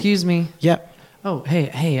Excuse me. Yep. Oh, hey.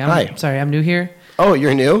 Hi. I'm sorry. I'm new here. Oh,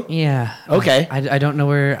 you're new? Yeah. Okay. I don't know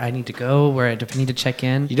where I need to go. If I need to check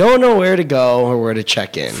in. You don't know where to go or where to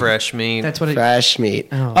check in. Fresh meat. That's what it. Fresh meat.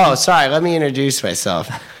 Oh. Oh, sorry. Let me introduce myself.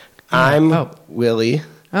 I'm Willie.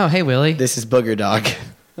 Oh, hey Willie. This is Booger Dog.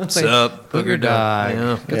 What's up, Booger Dog?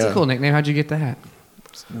 Yeah. That's a cool nickname. How'd you get that?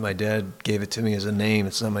 My dad gave it to me as a name.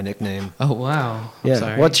 It's not my nickname. Oh wow. I'm Yeah.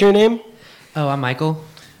 sorry. What's your name? Oh, I'm Michael.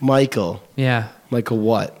 Michael. Yeah. Michael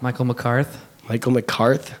what? Michael McCarth. Michael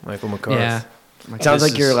McCarth? Michael McCarth. Yeah. Sounds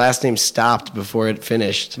This like your is- last name stopped before it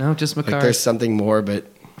finished. No, just McCarth. Like there's something more, but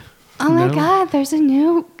Oh my No. God! There's a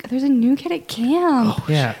new kid at camp.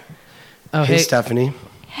 Yeah. Oh, hey, hey. Stephanie.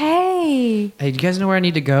 Hey. Hey, do you guys know where I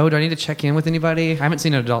need to go? Do I need to check in with anybody? I haven't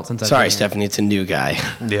seen an adult since I've Sorry, been here. Stephanie. It's a new guy.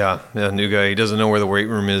 Yeah, new guy. He doesn't know where the weight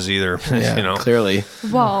room is either. Yeah, you know. clearly.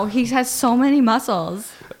 Whoa, he has so many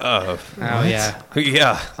muscles. Oh yeah.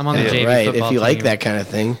 Yeah. I'm on the JV Right. football If you like team. that kind of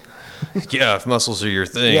thing. Yeah, if muscles are your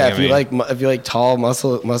thing. Yeah. I If you like tall,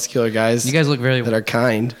 muscular guys. You guys look very that are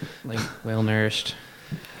kind. like well nourished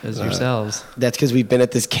as yourselves. That's because we've been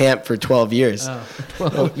at this camp for 12 years.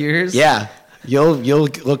 12 years. Yeah. You'll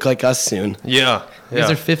look like us soon. Yeah. You guys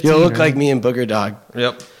Yeah. are 15. You'll look right? like me and Booger Dog.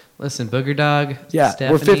 Yep. Listen, Booger Dog. Yeah,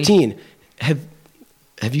 Stephanie. we're 15.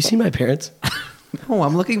 Have you seen my parents? No,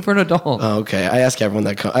 I'm looking for an adult. Oh, okay. I ask everyone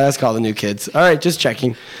that. I ask all the new kids. All right, just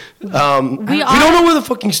checking. We We don't know where the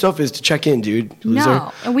fucking stuff is to check in, dude. Loser.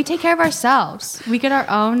 No, and we take care of ourselves. We get our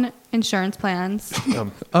own insurance plans.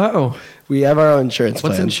 Oh, We have our own insurance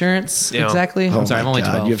what's plan. insurance Yeah. exactly? Oh I'm sorry, my I'm only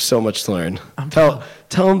God, 12. you have so much to learn. Tell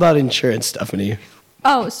them about insurance, Stephanie.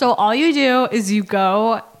 Oh, so all you do is you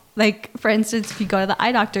go, like, for instance, if you go to the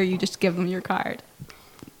eye doctor, you just give them your card.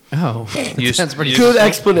 Oh, You- that's pretty you- Good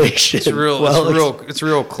explanation. It's real. Well, It's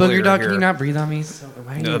real clear. Booger Dog, here. can you not breathe on me? So,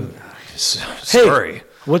 why are you- Hey, Sorry.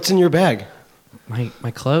 what's in your bag?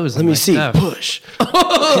 my clothes. Let and me my see. stuff. Push.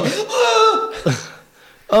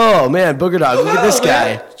 Oh man, Booger Dog! Look at this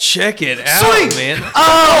guy. Check it out, man.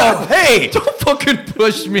 Oh, hey! Don't fucking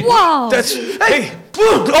push me. Whoa! That's hey.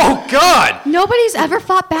 Oh God. Nobody's ever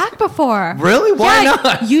fought back before. Really? Why Yeah,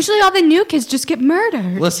 not? Usually all the new kids just get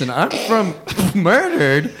murdered. Listen, I'm from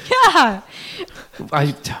murdered. Yeah.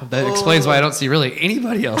 That explains why I don't see really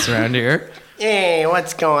anybody else around here. Hey,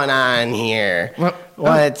 what's going on here? What?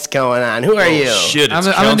 What's going on? Who are you? Shit, it's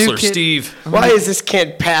I'm a new Counselor kid. Steve. Why is this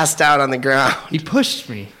kid passed out on the ground? He pushed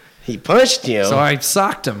me, He pushed you. so I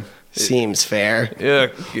socked him. Seems fair. Yeah,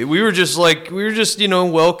 we were just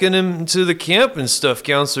welcoming him to the camp and stuff,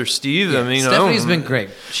 Counselor Steve. I mean, Stephanie's been great.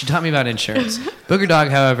 She taught me about insurance. Booger Dog,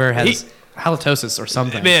 however, has halitosis or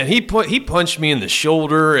something. man. He punched me in the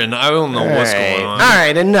shoulder, and I don't know what's going on. All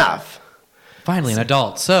right, enough. Finally, an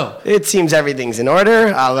adult. So, It seems everything's in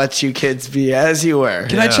order. I'll let you kids be as you were.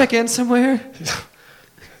 can I check in somewhere?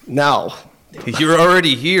 No. You're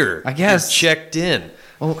already here. I guess. You're checked in.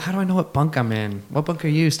 Well, how do I know what bunk I'm in? What bunk are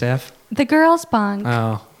you, Steph? The girls' bunk.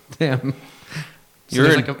 Oh, damn. So You're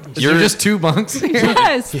there's in- like is you're- there just two bunks here?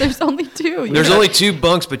 Yes, there's only two. There's only 2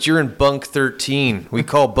 bunks, but you're in bunk 13. We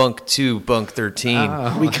call bunk 2 bunk 13.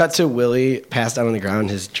 Oh. We cut to Willie passed out on the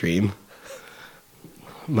ground, his dream.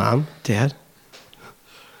 Mom, Dad,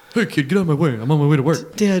 Hey, kid, get out of my way. I'm on my way to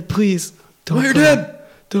work. Dad, please don't Where, go. Dad?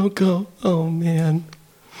 Don't go. Oh man,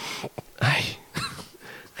 I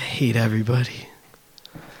hate everybody.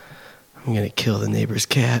 I'm gonna kill the neighbor's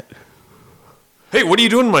cat. Hey, what are you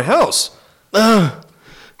doing in my house? what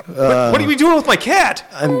are you doing with my cat?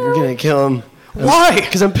 I'm gonna kill him. Why?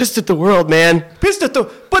 Because I'm pissed at the world, man. Pissed at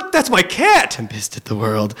the. But that's my cat. I'm pissed at the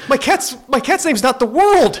world. My cat's name's not the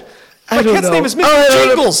world. My I don't cat's know. name is Mr. Oh, no, no,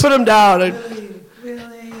 Jingles. Put him down.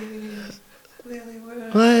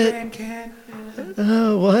 What?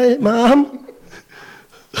 What, Mom?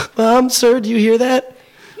 Mom, sir, do you hear that?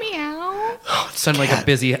 Meow. It sounded like a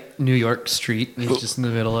busy New York street. And he's just in the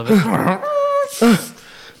middle of it.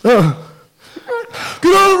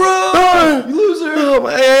 Get on the road, you loser! Oh,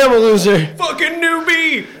 I am a loser. Fucking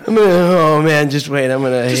newbie. Oh man, just wait. I'm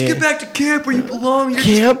gonna. Just get back to camp where you belong. You're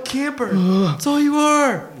Camp? just a camper. That's all you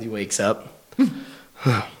are. He wakes up.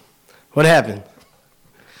 What happened?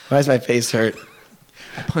 Why does my face hurt?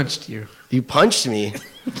 I punched you. You punched me.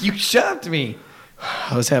 You shoved me.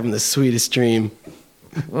 I was having the sweetest dream.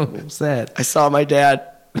 What was that? I saw my dad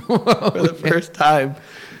for the first time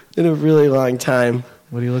in a really long time.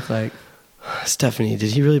 What do you look like? Stephanie,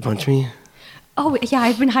 did he really punch me? Oh, yeah,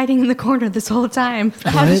 I've been hiding in the corner this whole time.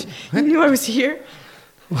 How did you knew I was here?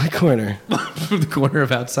 What corner? From the corner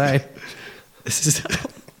of outside. This is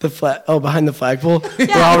the flag. Oh, behind the flagpole.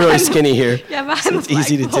 Yeah, We're all really behind the- skinny here. Yeah, behind So the it's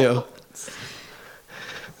easy to do. flagpole.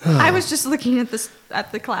 I was just looking at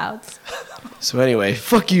the clouds. So anyway,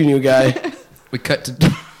 fuck you, new guy. We cut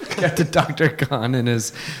to Dr. Khan in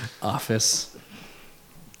his office.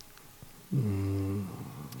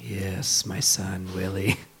 Yes, my son,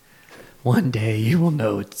 Willie. One day you will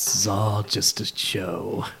know it's all just a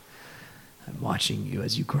show. I'm watching you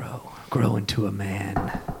as you grow into a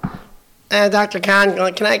man. Dr.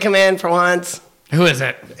 Khan, can I come in for once? Who is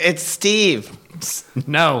it? It's Steve.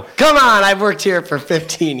 No. Come on, I've worked here for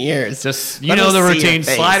 15 years. Just, Let me the see your routine.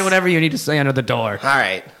 face. Slide whatever you need to say under the door. All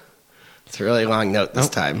right. It's a really long note this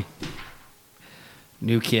time.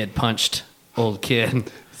 New kid punched old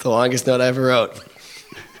kid. It's the longest note I ever wrote.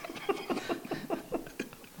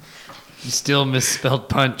 You still misspelled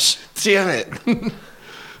punch. Damn it.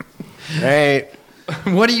 All right.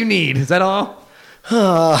 What do you need? Is that all?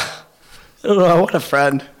 I don't know. What a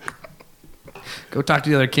friend. Go talk to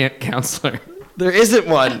the other camp counselor. There isn't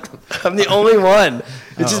one. I'm the only one.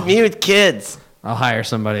 It's just me with kids. I'll hire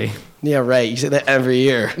somebody. Yeah, right. You say that every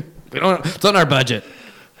year. We don't. It's on our budget.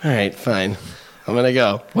 All right, fine. I'm going to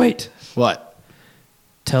go. Wait. What?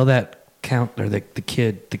 Tell that counselor, the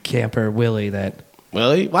kid, the camper, Willie, that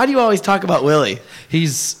Willie? Why do you always talk about Willie?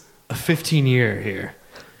 he's a 15-year here.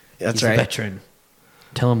 That's He's right. a veteran.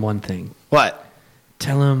 Tell him one thing. What?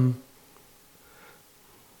 Tell him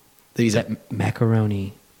That he's that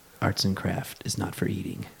macaroni arts and craft is not for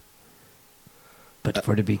eating, but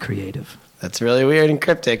for to be creative. That's really weird and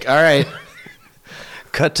cryptic. All right.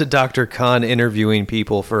 Cut to Dr. Khan interviewing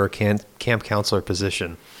people for a camp counselor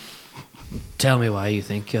position. Tell me why you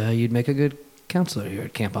think you'd make a good counselor here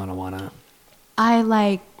at Camp Anawana. I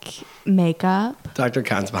like makeup. Dr.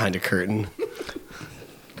 Khan's behind a curtain.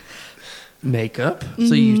 Makeup?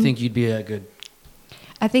 So you think you'd be a good...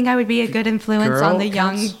 I think I would be a good influence Girl on the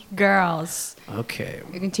young counts? girls. Okay.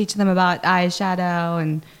 You can teach them about eyeshadow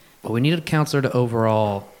and Well, we need a counselor to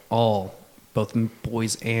overall all, both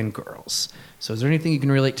boys and girls. So is there anything you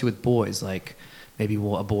can relate to with boys? Like maybe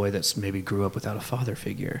a boy that's maybe grew up without a father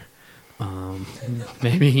figure.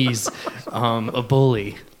 Maybe he's a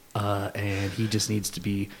bully and he just needs to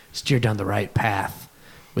be steered down the right path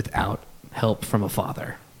without help from a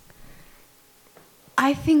father.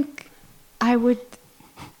 I think I would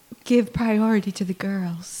give priority to the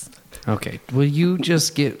girls. Okay. Will you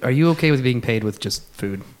just are you okay with being paid with just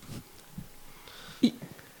food?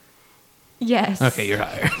 Yes. Okay, you're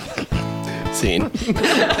hired. Scene.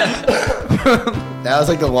 That was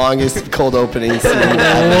like the longest cold opening scene.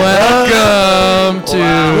 Welcome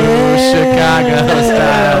to Chicago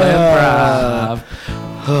Style Improv.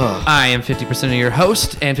 I am 50% of your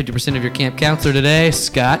host and 50% of your camp counselor today,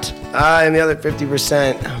 Scott. And the other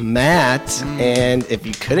 50%, Matt. And if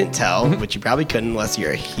you couldn't tell, which you probably couldn't unless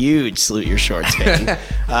you're a huge Salute Your Shorts fan,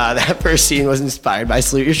 that first scene was inspired by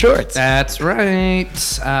Salute Your Shorts. That's right.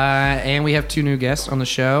 And we have two new guests on the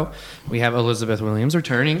show. We have Elizabeth Williams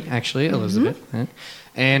returning, actually, Elizabeth.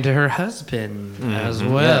 And her husband as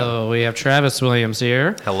well. We have Travis Williams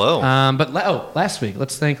here. Hello. But last week.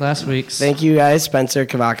 Let's thank last week's. Thank you guys, Spencer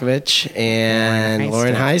Kavakovich and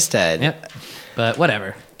Lauren Heisted. Yep. But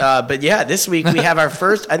whatever. But yeah, this week we have our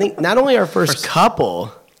first, I think, not only our first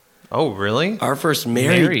couple, Oh, really? our first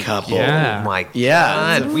married couple. yeah. Oh, my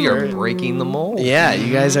Yeah. God. We are breaking the mold. Yeah,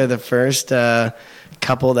 you guys are the first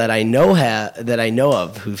couple that I know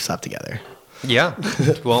of who've slept together. Yeah.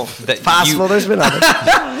 Well, Possible, there's been others.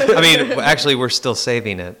 I mean, actually, we're still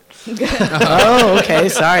saving it. Oh, okay.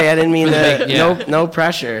 Sorry, I didn't mean to. Yeah. No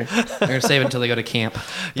pressure. We're going to save it until they go to camp. But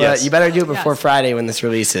Yes. you better do it before Friday when this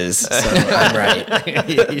releases. So I'm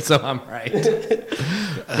right. So I'm right.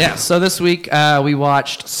 Yeah, so this week we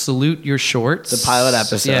watched Salute Your Shorts. The pilot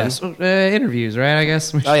episode. Yes, interviews, right, I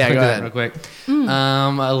guess? We should yeah, do go that ahead. real quick.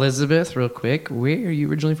 Elizabeth, real quick, where are you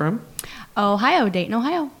originally from? Ohio, Dayton,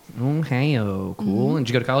 Ohio. Ohio, cool. And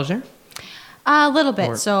did you go to college there? A little bit.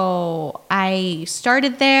 Or- So I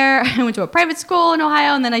started there. I went to a private school in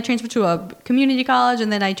Ohio, and then I transferred to a community college,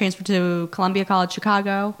 and then I transferred to Columbia College,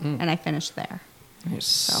 Chicago, and I finished there. Nice.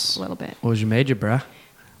 So a little bit. What was your major, bruh?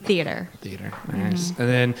 Theater. Theater. Nice. And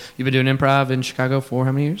then you've been doing improv in Chicago for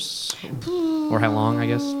how many years? Or how long, I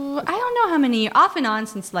guess? I don't know how many, off and on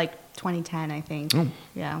since like 2010, I think.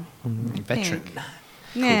 Yeah. Veteran.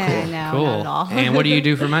 Nah, no, Cool. not at all. And what do you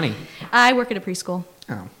do for money? I work at a preschool.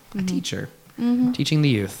 Oh, a teacher. Teaching the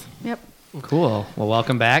youth. Yep. Cool. Well,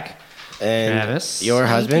 welcome back. And Travis. your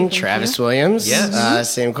husband, Thank you. Travis Williams.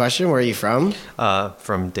 Yes. Same question. Where are you from?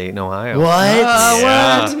 From Dayton, Ohio. What?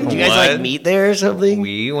 Yeah. Did you guys like What? meet there or something?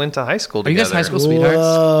 We went to high school Are you together. guys high school sweethearts?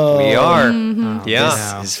 Whoa. We are. Oh, Yeah.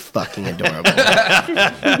 wow. This is fucking adorable.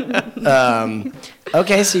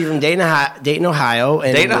 Okay, so you're from Dayton, Ohio.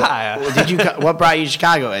 And Dayton, Ohio. What brought you to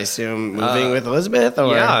Chicago? I assume moving with Elizabeth,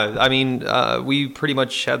 or Yeah, I mean, we pretty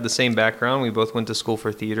much had the same background. We both went to school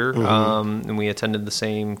for theater, and we attended the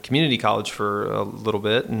same community college for a little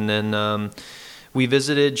bit, and then we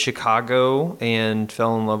visited Chicago and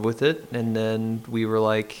fell in love with it. And then we were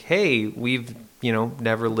like, "Hey, we've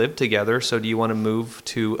never lived together, so do you want to move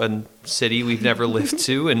to a city we've never lived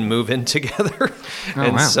to and move in together?"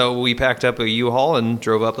 And wow. so we packed up a U-Haul and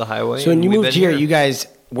drove up the highway. So when and you we've moved been here, you guys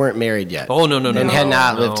weren't married yet. Oh, no. And had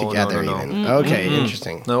not lived No, together no. even. Okay,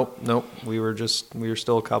 interesting. Nope. We were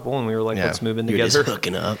still a couple, and we were like, Yeah. let's move in You were together just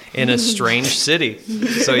hooking up. in a strange city.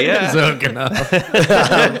 So yeah.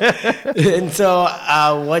 And so,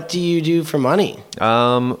 what do you do for money?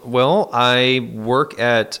 Well, I work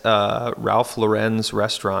at Ralph Lauren's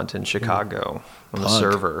restaurant in Chicago. I'm a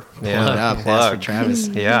server. Yeah, Plug it up. That's for Travis.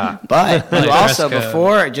 Yeah. But you also, Dress code.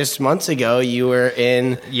 before, just months ago, you were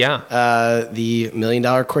in Yeah. the $1 Million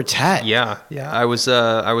Quartet. Yeah. I was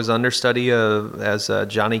understudy as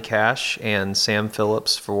Johnny Cash and Sam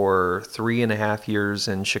Phillips for 3.5 years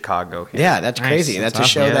in Chicago. Here. Yeah, that's Nice. crazy. That's a That's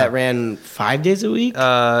show awesome. that ran 5 days a week.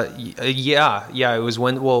 Yeah. It was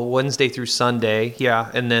Wednesday through Sunday. Yeah,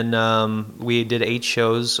 and then we did 8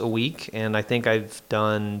 shows a week, and I think I've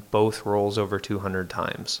done both roles over 200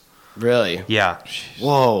 times. Really? Yeah.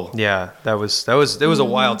 Whoa. Yeah, that was a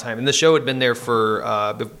wild time, and the show had been there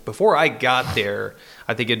for before I got there.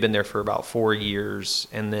 I think it had been there for about 4 years,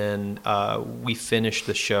 and then we finished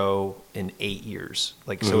the show in 8 years.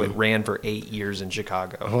 So it ran for 8 years in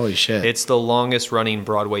Chicago. Holy shit. It's the longest running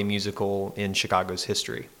Broadway musical in Chicago's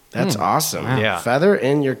history. That's awesome. Yeah. Feather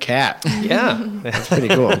in your cap. Yeah, That's pretty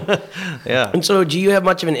cool. yeah. And so, do you have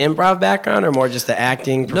much of an improv background, or more just the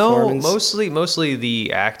acting No, performance? mostly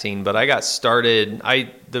the acting. But I got started. I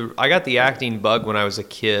got the acting bug when I was a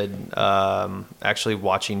kid. Actually,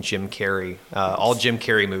 watching Jim Carrey, all Jim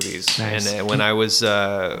Carrey movies. Nice. And when I was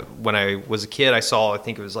a kid, I saw. I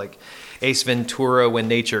think it was like Ace Ventura: When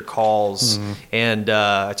Nature Calls, and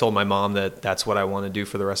I told my mom that that's what I want to do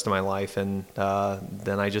for the rest of my life. And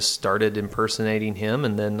then I just started impersonating him,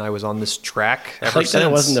 and then I was on this track I ever like since. that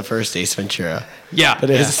it wasn't the first Ace Ventura. Yeah, But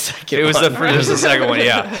it is the second It was one. it was the second one.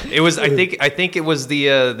 Yeah, it was. I think it was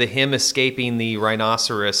the him escaping the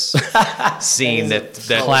rhinoceros scene that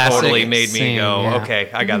Classic totally made me scene, go, yeah.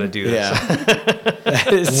 okay, I got to do this. Yeah.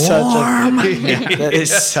 That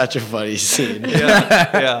is such a funny scene.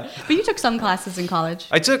 Yeah. But you took some classes in college.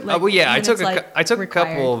 I took Like, I when took it's, like, I took a required.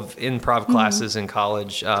 couple of improv classes in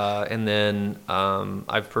college, and then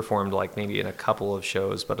I've performed like maybe in a couple of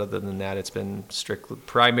shows, but other than that, it's been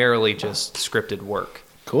primarily just scripted work.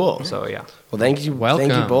 Cool. So yeah. Well, thank you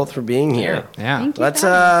Welcome. both for being here. Yeah. Thank you. Let's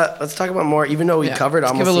talk about more. Even though we Yeah. covered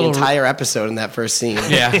Let's give almost a the little entire episode in that first scene.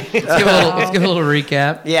 Yeah. Let's give a little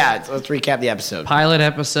recap. Yeah. Let's recap the episode. Pilot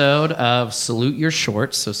episode of Salute Your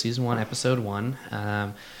Shorts, so season 1, episode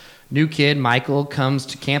 1. New kid Michael comes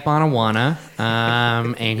to Camp Anawana,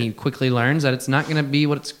 and he quickly learns that it's not going to be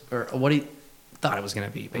what he thought it was going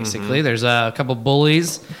to be. Basically, there's a couple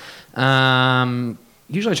bullies.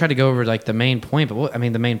 Usually, I try to go over like the main point, but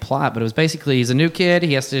the main plot. But it was basically he's a new kid.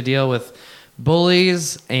 He has to deal with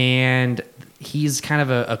bullies, and he's kind of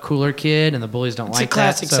a cooler kid, and the bullies don't It's like a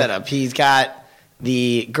classic that. So- setup. He's got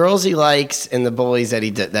the girls he likes and the bullies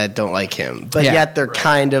that don't like him, but Yeah. yet they're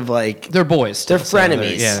kind of like They're boys. They're still, so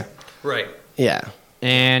frenemies. Yeah. Right. yeah.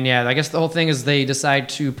 And yeah, I guess the whole thing is they decide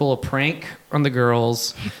to pull a prank on the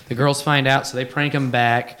girls. The girls find out, so they prank them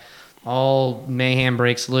back. All mayhem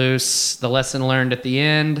breaks loose. The lesson learned at the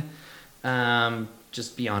end,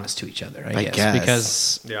 just be honest to each other, I guess.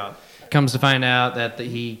 Because Yeah. comes to find out that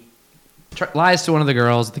he lies to one of the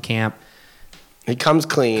girls at the camp, He comes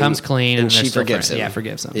clean, and and they're she still forgives friends. him. Yeah,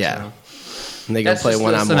 forgives him. Yeah. So. And they go That's play just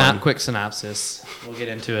one the on one. quick synopsis. We'll get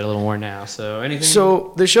into it a little more now. So anything?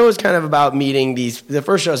 So the show is kind of about meeting the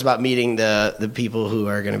first show is about meeting the people who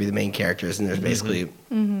are going to be the main characters, and there's basically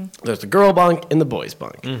there's the girl bunk and the boys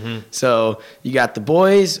bunk. So you got the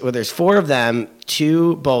boys, well, there's 4 of them,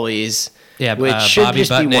 2 bullies. Yeah, which should Bobby just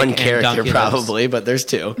be Butnick one and character Donkey probably, but there's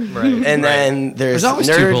 2. Right. And then there's always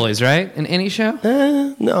 2 bullies, right? In any show?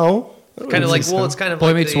 No. Kind of like it's kind of Boy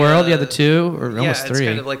like Meets the, World. Yeah, the 2 or yeah, almost 3. it's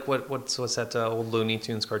kind of like what's that old Looney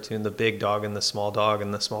Tunes cartoon? The big dog and the small dog,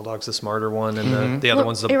 and the small dog's the smarter one, and the other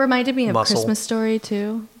one's the It reminded me of muscle. Christmas Story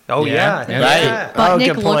too. Oh yeah, Yeah. Right. But Oh, Nick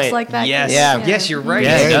good looks point. like that. Yes, kid. Yeah. yes, you're right.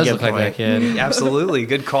 Yeah, he Very does good look like that point. kid. Absolutely,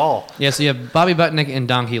 good call. Yeah, so you have Bobby Butnick and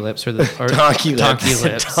Donkey Lips, or Donkey Lips.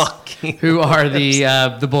 Lips, who are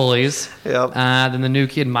the bullies. Yep. Then the new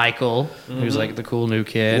kid Michael, who's like the cool new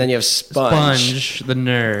kid. And then you have Sponge. Sponge, the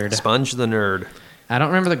nerd. Sponge the nerd. I don't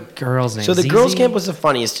remember the girl's name. So the ZZ? girls' camp was the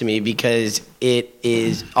funniest to me because it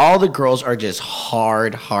is all the girls are just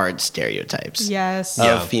hard stereotypes. Yes.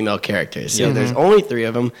 Of female characters. So there's only 3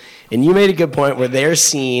 of them, and you made a good point where they're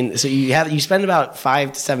seen. So you spend about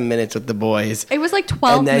 5 to 7 minutes with the boys, It was like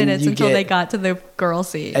 12 And then minutes you until get- they got to the girl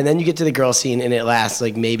scene. and then you get to the girl scene, and it lasts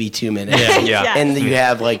like maybe 2 minutes. Yeah. Yes. And you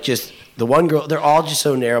have like just the one girl. They're all just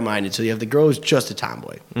so narrow-minded. So you have the girl who's just a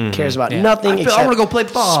tomboy, cares about Yeah. nothing. I except want to go play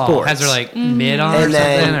ball. Sports. Has her like mid on or And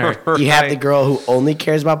something? then Or, you have the Right. girl who only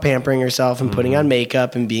cares about pampering herself and putting on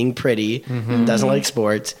makeup and being pretty, doesn't like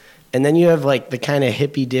sports. And then you have like the kind of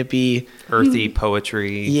hippy dippy, Earthy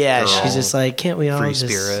poetry. yeah. girl, She's just like, can't we all free just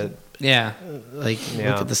spirit. yeah. like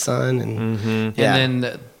Yeah. look at the sun and And yeah.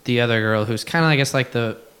 then the other girl who's kind of, I guess, like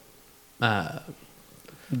the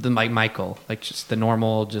Michael, like just the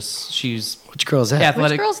normal, just she's Which girl is that? Yeah, Which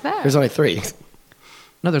athletic. girl's that? There's only 3.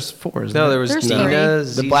 No, there's 4. Isn't No, there? there was There's Dina.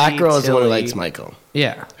 The black girl is the one who Tilly. likes Michael,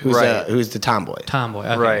 Yeah. Right. who's the tomboy. Tomboy.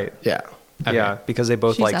 Okay. Right. Yeah. Okay. Yeah, because they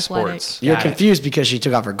both She's like athletic. sports. You're Got it. confused because she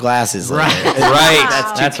took off her glasses. Right. later. Right.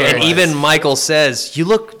 That's what it and was. even Michael says,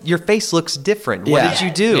 your face looks different. What Yeah. did you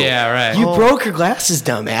do? Yeah, right. You broke her glasses,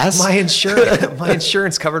 dumbass. My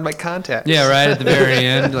insurance covered my contacts. Yeah, right at the very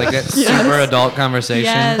end, like that super adult conversation.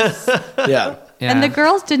 Yes. yeah. Yeah. And the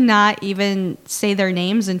girls did not even say their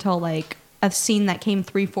names until like a scene that came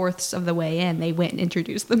 3/4 of the way in. They went and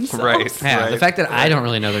introduced themselves. Right. Yeah, the fact that I don't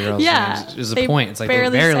really know the girls' Yeah. names is the They point. It's like they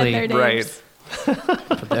barely said barely their names.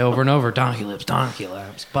 Right. over and over. Donkey lips,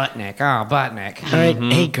 butt neck. Oh, butt neck. All right.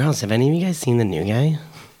 Hey, girls, have any of you guys seen the new guy?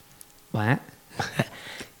 What?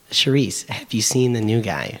 Charisse, have you seen the new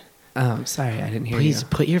guy? Sorry, I didn't hear Please you.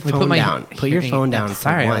 put your Let me phone my down. Put your hearing- phone down for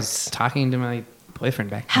Sorry, I was once. talking to my boyfriend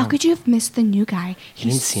back How home. could you have missed the new guy? You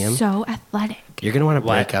didn't He's see him? so athletic. You're gonna want to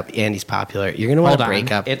What? break up. Andy's popular. You're gonna want Hold to on.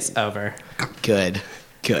 break up. It's over. Good,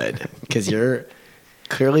 because you're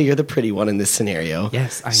clearly the pretty one in this scenario.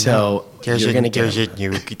 Yes, I know. So you're gonna get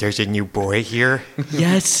him. there's a new boy here.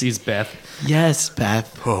 Yes, She's Beth. yes,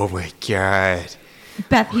 Beth. Oh my god!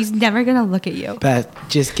 Beth, he's never gonna look at you. Beth,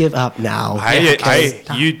 just give up now.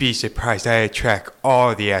 You'd be surprised. I attract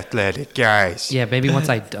all the athletic guys. Yeah, maybe once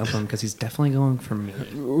I dump him, because he's definitely going for me.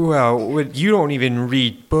 Well, you don't even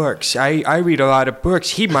read books. I read a lot of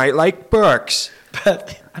books. He might like books.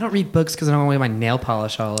 Beth, I don't read books because I don't want to my nail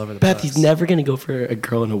polish all over the Beth, books. he's never gonna go for a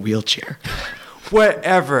girl in a wheelchair.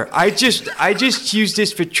 Whatever. I just use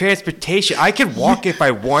this for transportation. I could walk if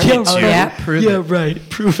I wanted to. Yeah, prove it. right.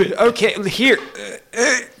 Prove it. Okay, here.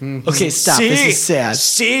 Okay, stop. See? This is sad.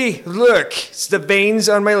 See, look, it's the veins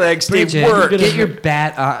on my legs. Bridget, they work. get your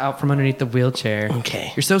bat out from underneath the wheelchair.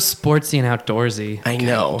 Okay. You're so sportsy and outdoorsy. I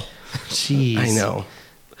know. Jeez. I know.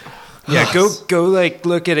 Yeah, go like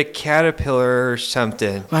look at a caterpillar or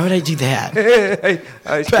something. Why would I do that?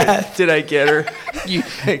 Did I get her?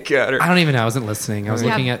 I got her. I don't even know. I wasn't listening. I was Yeah.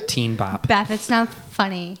 looking at Teen Bop. Beth, it's not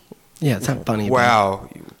funny. Yeah, it's not funny. Wow,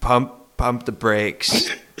 pump the brakes. Is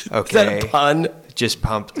that Okay, a pun? just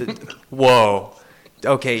pump. Whoa.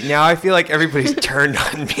 Okay, now I feel like everybody's turned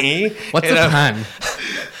on me. What's and the I'm- pun?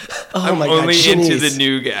 Oh I'm my god, only into the Shanice.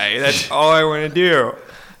 new guy. That's all I want to do.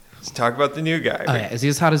 Let's talk about the new guy. Oh, yeah. Is he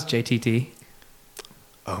as hot as JTT?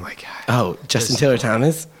 Oh my god. Oh, Justin Taylor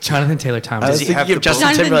Thomas. Jonathan Taylor I Thomas. was he thinking have of the Justin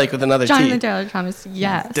bow? Timberlake with another Jonathan T. Taylor Thomas,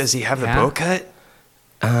 yes. Does he have the Yeah. bow cut?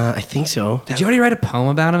 I think so. Did you already write a poem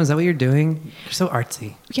about him? Is that what you're doing? You're so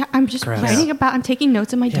artsy. Yeah, I'm just Gross. I'm taking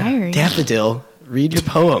notes in my diary. Daffodil, read your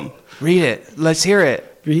poem. Read it. Let's hear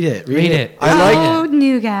it. Read it. Read it. I like Oh,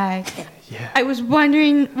 new guy. Yeah. I was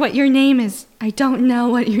wondering what your name is. I don't know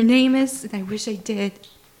what your name is, and I wish I did.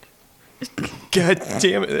 God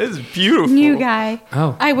damn it. That's beautiful. New guy.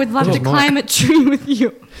 Oh. I would love Oh, to more. climb a tree with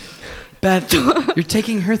you. Beth. You're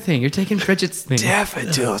taking her thing. You're taking Bridget's thing.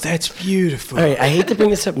 Daffodil. That's beautiful. All right, I hate to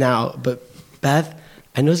bring this up now, but Beth,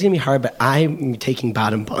 I know it's gonna be hard, but I'm taking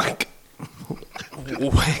bottom bunk.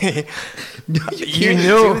 Wait. you Can't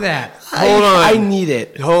know do that. Hold on. I need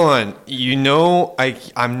it. Hold on. You know,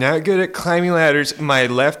 I'm not good at climbing ladders. My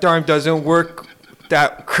left arm doesn't work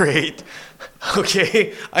that great.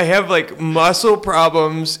 Okay, I have like muscle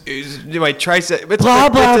problems. My tricep. It's Blah,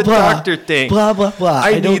 blah, it's a blah. doctor thing. Blah, blah, blah. I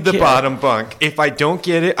I don't need the care. bottom bunk. If I don't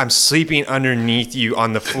get it, I'm sleeping underneath you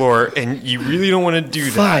on the floor, and you really don't want to do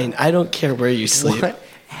that. Fine, I don't care where you sleep. What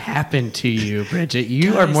happened to you, Bridget?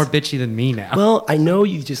 You are Guys. more bitchy than me now. Well, I know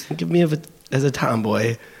you just think of me as a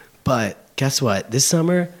tomboy, but guess what? This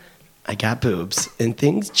summer, I got boobs, and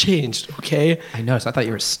things changed. Okay, I noticed. I thought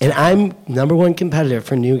you were. and I'm #1 competitor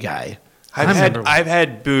for new guy. I've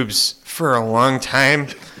had boobs for a long time,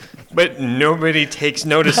 but nobody takes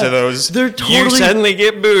notice of those. They're You totally- suddenly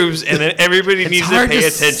get boobs, and then everybody It's needs to hard pay to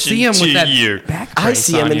attention see him with to that you. back I brace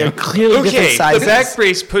see them, on and they're you. clearly different Okay, the sizes. back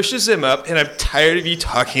brace pushes them up, and I'm tired of you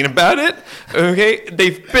talking about it. Okay,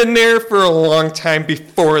 they've been there for a long time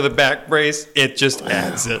before the back brace. It just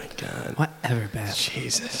adds it. Whatever, Beth.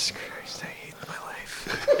 Jesus Christ, I hate my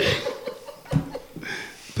life.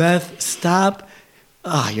 Beth, stop.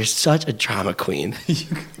 Oh, you're such a drama queen.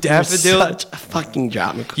 Daffodil, You're such a fucking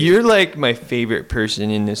drama queen. you're like my favorite person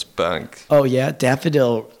in this bunk. Oh, yeah?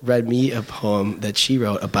 Daffodil read me a poem that she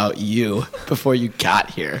wrote about you before you got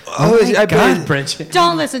here. Oh, I God, Bridget.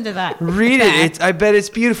 Don't listen to that. Read it. I bet it's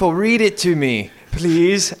beautiful. Read it to me,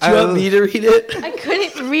 please. Do you want me to read it? I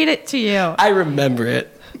couldn't read it to you. I remember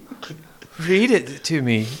it. Read it to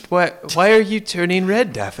me. What? Why are you turning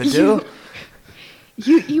red, Daffodil?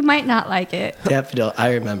 You might not like it. Daffodil,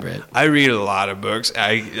 I remember it. I read a lot of books.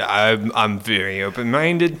 I'm very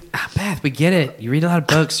open-minded. Ah, Beth, we get it. You read a lot of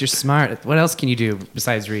books. You're smart. What else can you do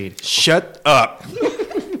besides read? Shut up.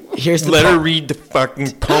 Here's the Let her poem. read the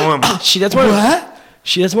fucking poem. She doesn't want to.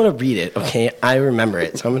 She doesn't want to read it. Okay, I remember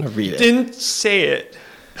it, so I'm gonna read it. Didn't say it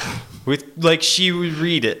with like she would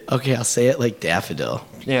read it. Okay, I'll say it like Daffodil.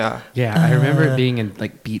 Yeah. Yeah, I remember it being in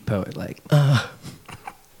like beat poet. Like,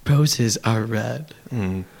 Roses are red.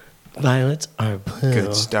 Violets are blue.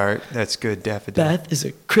 Good start. That's good, Daffodil. Beth is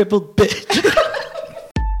a crippled bitch.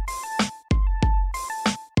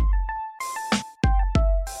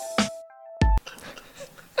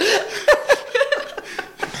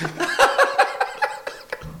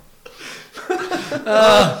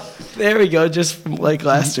 There we go, just from like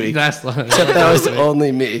last week. that's like, Except that was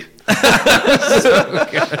only me. I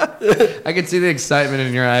could see the excitement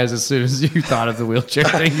in your eyes as soon as you thought of the wheelchair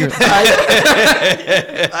thing. You're like,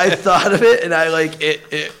 I thought of it and I like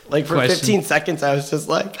it like for Question. 15 seconds I was just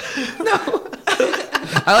like,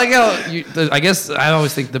 I like how you. I guess I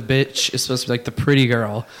always think the bitch is supposed to be like the pretty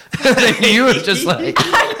girl. You were just like,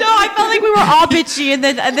 I know. I felt like we were all bitchy, and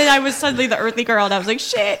then I was suddenly the earthy girl, and I was like,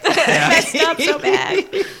 shit, I messed up so bad.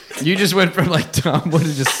 you just went from like tomboy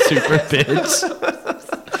to just super bitch.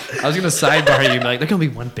 I was gonna sidebar you, and be like, there's gonna be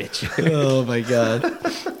one bitch. oh my god.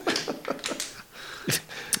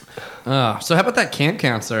 So how about that camp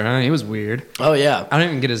counselor? Huh? He was weird. Oh yeah. I don't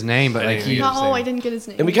even get his name, but like he. No, I didn't get his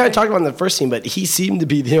name. And we kind of talked about it in the first scene, but he seemed to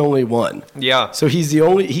be the only one. Yeah. So he's the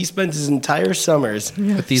only. He spends his entire summers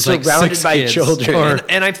With these like surrounded 6 by kids. children. Or,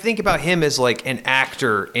 And I think about him as like an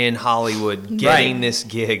actor in Hollywood getting Right. this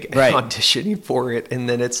gig, and Right. auditioning for it, and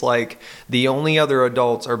then it's like the only other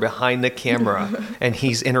adults are behind the camera, and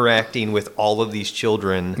he's interacting with all of these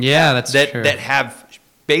children. yeah, that's that true. that have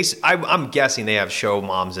I'm guessing they have show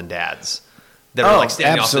moms and dads that are Oh, like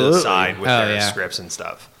standing off to absolutely. the side with Oh, their yeah. scripts and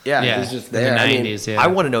stuff. yeah, he's just in there. the I mean, 90s. Yeah, I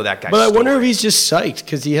want to know that guy's but I wonder if story. he's just psyched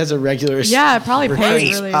because he has a regular. Yeah, it probably recurring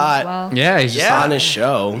pays really spot well. Yeah, he's just Yeah. on his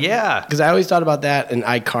show. Yeah. Because I always thought about that in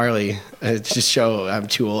iCarly. It's just a show I'm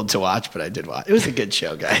too old to watch, but I did watch. It was a good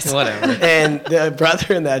show, guys. Whatever. And the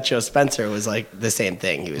brother in that show, Spencer, was like the same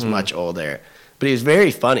thing. He was much older, but he was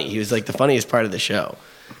very funny. He was like the funniest part of the show.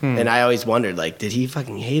 And I always wondered, like, did he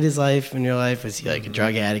fucking hate his life in real life? Was he like a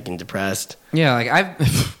drug addict and depressed? Yeah, like I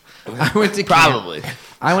went to Probably. Camp.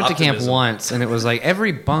 I went to camp Optimism. once, and it was like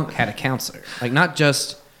every bunk had a counselor. Like not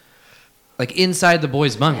just like inside the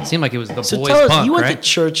boys' bunk. It seemed like it was the So boys' tell us, bunk, you went right? to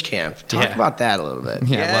church camp. Talk Yeah. about that a little bit.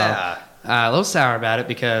 Yeah, Yeah. well, a little sour about it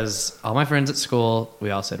because all my friends at school, we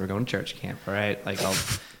all said we're going to church camp, all right? Like,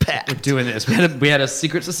 we're doing this. We had a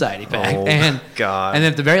secret society pact. Oh, and, God. And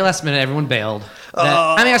then at the very last minute, everyone bailed.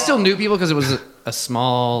 I mean, I still knew people because it was a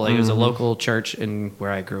small, like, it was a local church in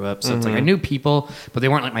where I grew up. So it's like I knew people, but they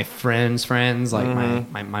weren't like my friends' friends, like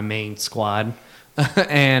my main squad.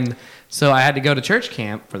 And so I had to go to church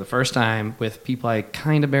camp for the first time with people I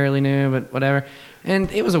kind of barely knew, but whatever.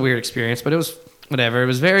 And it was a weird experience, but it was whatever. It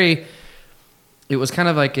was kind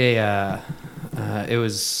of like it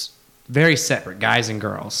was very separate, guys and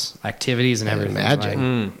girls, activities and I everything.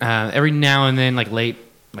 imagine. Like, every now and then, like late,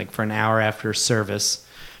 like for an hour after service,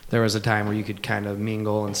 there was a time where you could kind of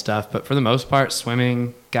mingle and stuff. But for the most part,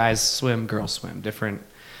 swimming, guys swim, girls swim, different.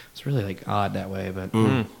 It's really like odd that way, but I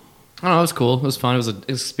don't know. It was cool. It was fun. It was an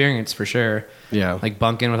experience for sure. Yeah. Like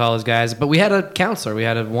bunking with all those guys. But we had a counselor. We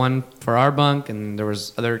had one for our bunk, and there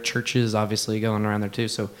was other churches obviously going around there too.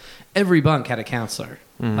 So every bunk had a counselor,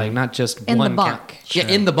 like not just In the one bunk. Yeah,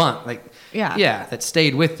 in the bunk, like Yeah. that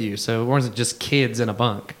stayed with you. So it wasn't just kids in a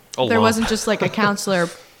bunk. There wasn't just like a counselor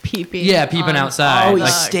peeping. Yeah, peeping on outside. Oh, Like, he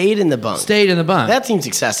stayed in the bunk. Stayed in the bunk. That seems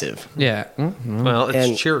excessive. yeah. Well, it's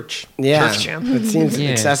And- church. Yeah. Church camp. It seems Yeah.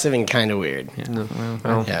 excessive and kind of weird.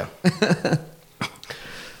 Well, Yeah.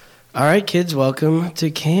 All right, kids, welcome to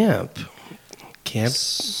camp. Camp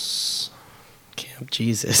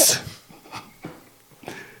Jesus.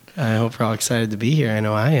 I hope we're all excited to be here. I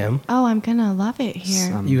know I am. Oh, I'm gonna love it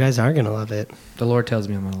here. You guys are going to love it. The Lord tells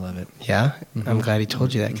me I'm going to love it. Yeah? I'm glad he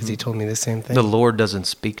told you that because he told me the same thing. The Lord doesn't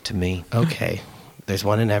speak to me. Okay. There's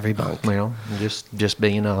one in every bunk. Well, just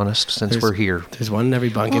being honest since There's- we're here. There's one in every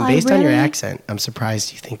bunk. Well, and I based on your really- accent, I'm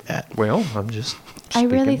surprised you think that. Well, I'm just I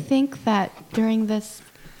really speaking. think that during this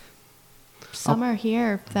summer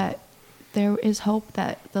here, that there is hope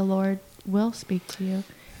that the Lord will speak to you.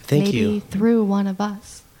 Thank Maybe you. through one of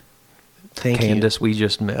us. Thank Candace, we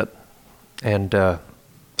just met, and I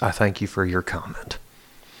thank you for your comment.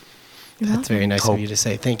 you. That's very nice Hope. of you to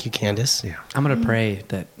say. Thank you, Candace. Yeah. I'm going to pray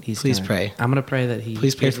that he's Please gonna- pray. I'm going to pray that he...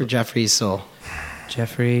 Please pray for Jeffrey's soul.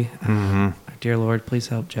 Jeffrey, dear Lord, please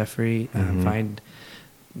help Jeffrey find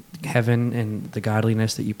heaven and the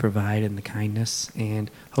godliness that you provide and the kindness, and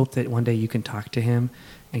hope that one day you can talk to him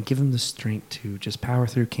and give him the strength to just power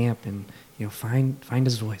through camp and find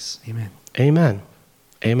his voice. Amen. Amen.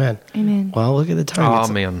 Amen. Amen. Well, look at the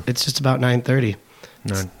time. Amen. It's just about 9:30.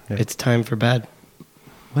 Nine, yeah. It's time for bed.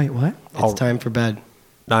 Wait, what? It's time for bed.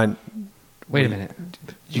 Nine. Wait a minute.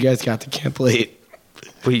 You guys got to camp late.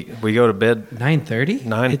 We go to bed 9:30?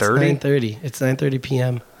 9:30. It's 9:30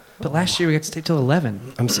 p.m. But last year we got to stay till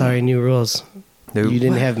 11. I'm sorry, new rules. Nope. You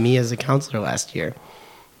didn't What? have me as a counselor last year.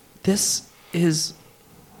 This is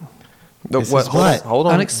This is what? Hold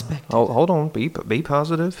on. unexpected. Hold on. Be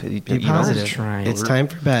positive. Be You know, positive. trying. It's time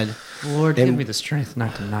for bed. Lord, And- give me the strength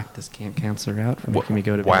not to knock this camp counselor out for making me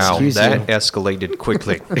go to bed. Wow, Excuse that you. escalated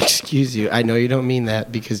quickly. Excuse you. I know you don't mean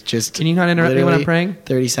that because just Can you not interrupt me when I'm literally praying?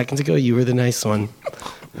 30 seconds ago, you were the nice one.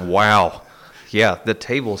 Wow. Yeah, the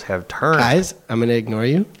tables have turned. Guys, I'm going to ignore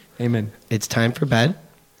you. Amen. It's time for bed.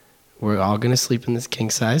 We're all going to sleep in this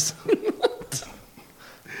king size.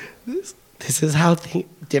 This is how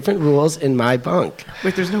different rules in my bunk.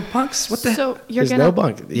 Wait, there's no bunks? What the So you're There's gonna. no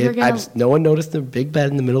bunk. You're gonna. No one noticed the big bed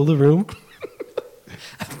in the middle of the room.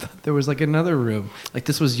 There was like another room. Like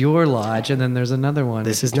this was your lodge, and then there's another one.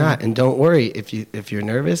 This is not. And don't worry if you're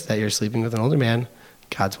nervous that you're sleeping with an older man.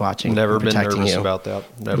 God's watching. Never and been protecting nervous you. about that.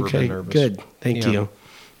 Never Okay, been nervous. good. Thank Yeah. you,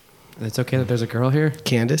 It's okay that there's a girl here.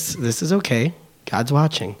 Candace. This is okay. God's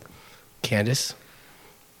watching. Candace,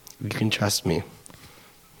 you can trust me.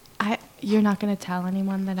 You're not gonna tell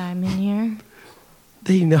anyone that I'm in here.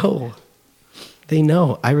 They know. They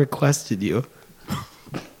know. I requested you.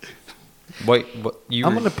 Wait, what? You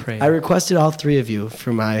I'm were- gonna pray. I requested all three of you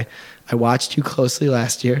for my. I watched you closely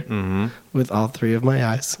last year with all three of my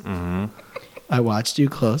eyes. I watched you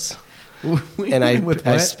close, and I With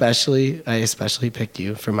what? especially picked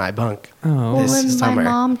you for my bunk. Oh. Well, This when summer. my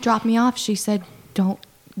mom dropped me off, she said, "Don't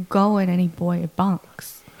go in any boy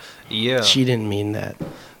bunks." Yeah. She didn't mean that.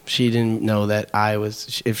 She didn't know that I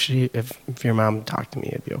was. If your mom talked to me,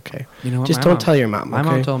 it'd be okay. You know what? Just My don't mom- tell your mom. My okay?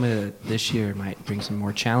 mom told me that this year might bring some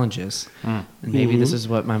more challenges, and maybe this is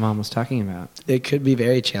what my mom was talking about. It could be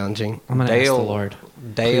very challenging. I'm gonna ask the Lord.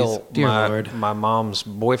 Dale, Please, dear Lord. my mom's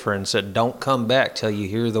boyfriend said, "Don't come back till you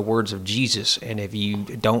hear the words of Jesus, and if you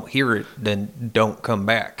don't hear it, then don't come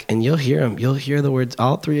back." And you'll hear them. You'll hear the words.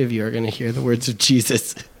 All three of you are going to hear the words of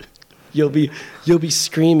Jesus. You'll be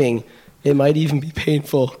screaming. It might even be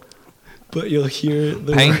painful, but you'll hear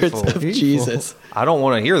the Painful. words of Jesus. I don't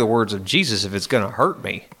want to hear the words of Jesus if it's going to hurt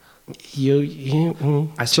me.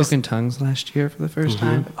 I spoke in tongues last year for the 1st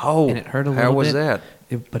time. Oh, and it hurt a how little was bit. that?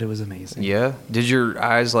 But it was amazing. Yeah. Did your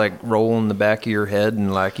eyes like roll in the back of your head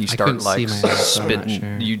and like you I start couldn't like see my eyes, so I'm not spitting?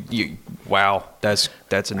 sure. You wow, that's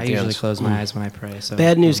I usually intense. close my eyes when I pray. So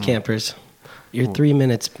Bad news, campers. You're 3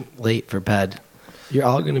 minutes late for bed. You're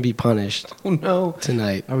all going to be punished Oh no!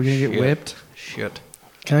 tonight. Are we gonna get Shit. whipped? Shit.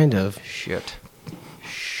 Kind of. Shit.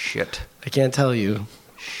 Shit. I can't tell you.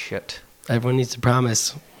 Shit. Everyone needs to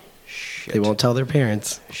promise Shit. they won't tell their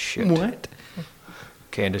parents. Shit. What?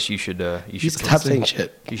 Candace, you should Stop saying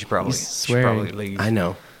shit. You should probably, He's you should swearing. probably leave. I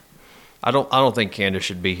know. I don't think Candace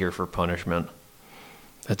should be here for punishment.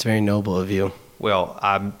 That's very noble of you. Well,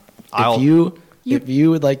 I'll If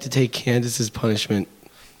you would like to take Candace's punishment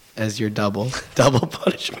as your double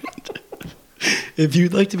punishment. If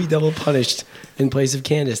you'd like to be double punished in place of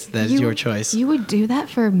Candace, that is your choice. You would do that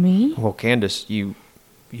for me? well, Candace, you're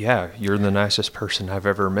the nicest person I've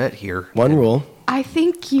ever met here. One rule. I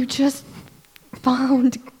think you just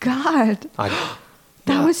found God. I,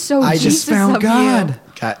 That was so I just Jesus found of God.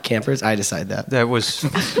 you. Campers, I decide that. that was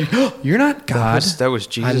You're not God. that was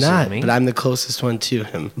Jesus I'm not, of me. but I'm the closest one to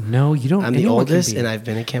him. No, you don't. I'm the anyone can oldest, be. and I've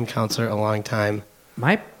been a camp counselor a long time.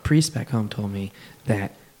 My priest back home told me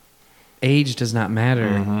that age does not matter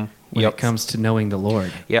when Yep. it comes to knowing the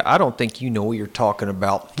Lord. Yeah, I don't think you know what you're talking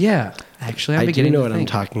about. Yeah, actually, I'm I do beginning know to what I'm think.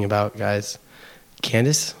 talking about, guys.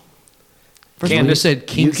 Candace, First of all, you Candace, said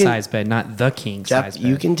king you can- size bed, not the king Jeff, size bed.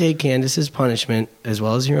 you can take Candace's punishment as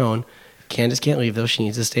well as your own. Candace can't leave though; she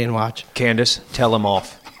needs to stay and watch. Candace, tell him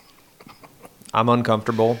off. I'm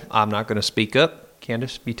uncomfortable. I'm not going to speak up.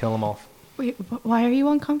 Candace, you tell him off. Wait, why are you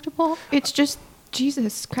uncomfortable? It's just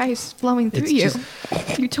Jesus Christ flowing through It's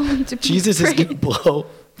you. You told me to be Jesus is afraid. gonna blow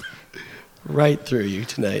right through you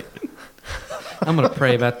tonight. I'm going to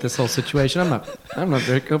pray about this whole situation. I'm not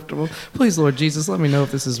very comfortable. Please, Lord Jesus, let me know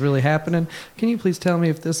if this is really happening. Can you please tell me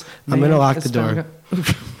if this? I'm gonna man lock is the door.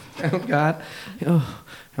 Oh God, oh,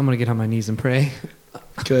 I'm going to get on my knees and pray.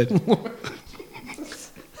 Good.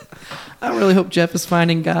 I really hope Jeff is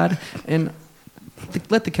finding God, and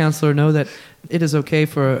let the counselor know that it is okay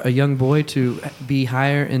for a young boy to be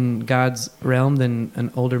higher in God's realm than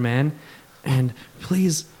an older man. And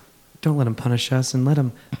please don't let him punish us, and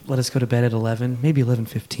let us go to bed at 11, maybe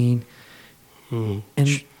 11:15.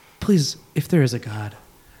 And please, if there is a God,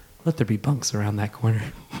 let there be bunks around that corner.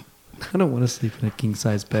 I don't want to sleep in a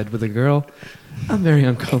king-size bed with a girl. I'm very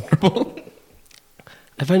uncomfortable.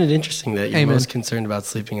 I find it interesting that you're Amen. most concerned about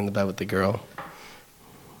sleeping in the bed with the girl.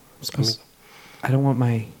 I don't want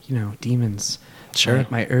my, demons, Sure.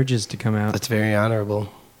 my urges to come out. That's very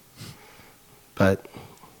honorable. But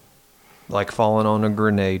Like falling on a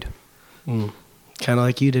grenade. kind of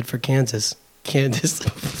like you did for Kansas. Candace.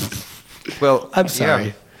 Well, I'm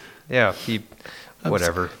sorry. Yeah, he,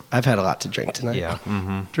 whatever. I've had a lot to drink tonight. Yeah.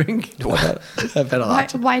 Mm-hmm. Drink. I've had a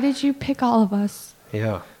lot. Why did you pick all of us?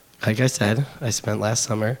 Yeah. Like I said, I spent last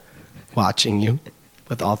summer watching you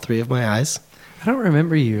with all three of my eyes. I don't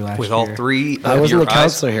remember you last With year. all three. I of wasn't your the eyes-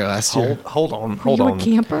 counselor here last year. Hold on. Were Hold you on. a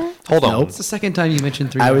camper? Hold on. Nope. It's the second time you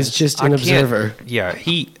mentioned three. I was eyes. just I an can't- observer. Yeah,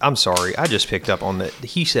 I'm sorry. I just picked up on that.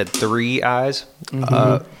 He said 3 eyes.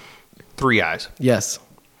 3 eyes. Yes.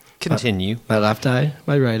 Continue. My left eye,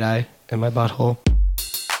 my right eye, and my butthole.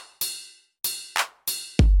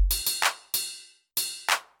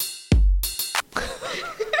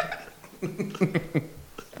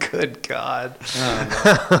 Good God.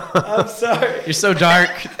 I'm sorry. You're so dark.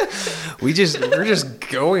 We're just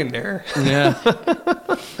going there. Yeah.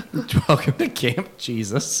 Welcome to Camp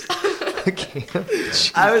Jesus.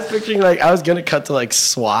 I was picturing I was gonna cut to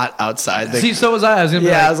SWAT outside. See, so was I. I was gonna be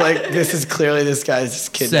Yeah, I like, was like, this is clearly this guy's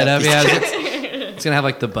kid. set up. Yeah, it's gonna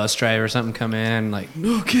have the bus driver or something come in.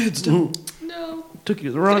 No kids, No. took you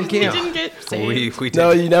to the wrong We camp. didn't get saved. We did.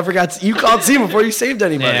 No, you never got. You called Sam before you saved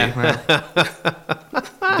anybody. Yeah,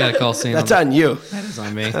 well, you gotta call Sam. That's on you. That is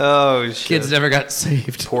on me. Oh, shit. Kids never got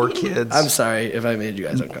saved. Poor kids. I'm sorry if I made you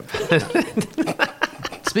guys uncomfortable.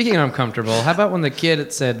 Speaking of uncomfortable, how about when the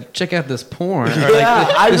kid said, "Check out this porn"? Or,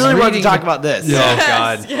 Yeah, I this really wanted to reading- talk about this. Oh,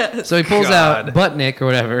 God. Yes. So he pulls out God. Buttnick or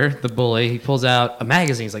whatever, the bully. He pulls out a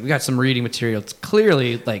magazine. He's like, "We got some reading material." It's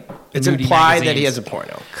clearly It's moody implied that he magazines. has a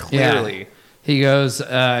porno. Clearly. He goes,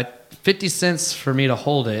 50 cents for me to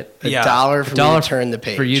hold it. A Yeah. dollar for me $1 to turn the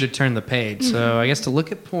page. For you to turn the page. So I guess to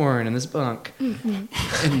look at porn in this bunk and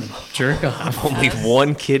jerk off. Only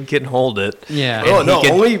one kid can hold it. Yeah. Oh And no, he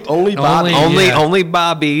can- only Bob. Only- Yeah. Only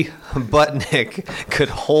Bobby Buttnick could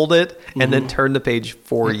hold it and then turn the page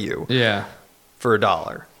for you Yeah. for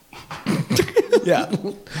 $1. Yeah.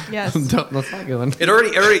 Yes. Let's not go in. It already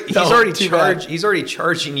he's No, already too bad. charged. He's already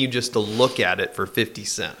charging you just to look at it for 50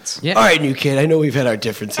 cents. Yeah. All right, new kid. I know we've had our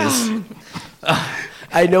differences.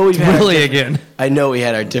 I know we've had. Really again. I know we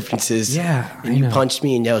had our differences. Yeah, And I you know. punched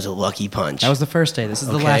me, and that was a lucky punch. That was the first day. This is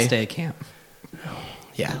the Okay. last day of camp.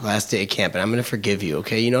 Yeah, last day of camp, and I'm gonna forgive you.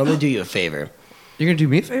 Okay, I'm gonna do you a favor. You're going to do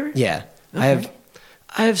me a favor? Yeah, I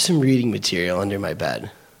have some reading material under my bed.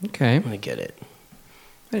 Okay. I'm gonna get it.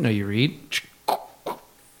 I didn't know you read.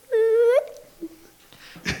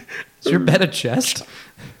 Is your bed a chest?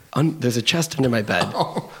 There's a chest under my bed.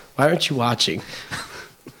 Why aren't you watching?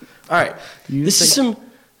 All right, this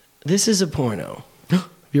is a porno. Have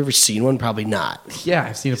you ever seen one? Probably not. Yeah,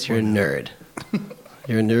 I've seen a You're a porn. nerd.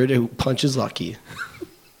 You're a nerd who punches lucky.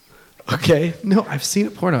 Okay? No, I've seen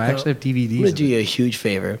a porno. I actually have DVDs. I'm going of to do you a huge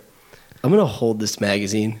favor. I'm going to hold this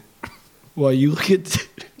magazine while you look at...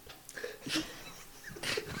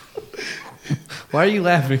 Why are you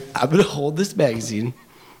laughing? I'm going to hold this magazine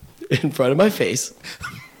in front of my face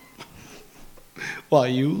while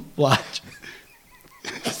you watch.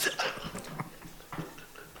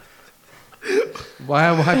 Why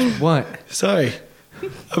I watch what? Sorry. I'm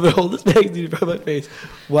going to hold this magazine in front of my face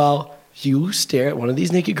while you stare at one of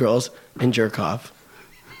these naked girls and jerk off.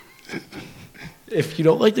 If you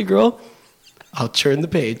don't like the girl, I'll turn the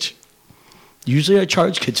page Usually I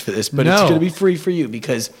charge kids for this, but it's No. going to be free for you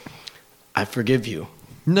because I forgive you.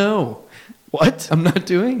 No, What? I'm not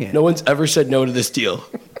doing it. No one's ever said no to this deal.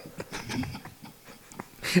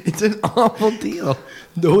 It's an awful deal.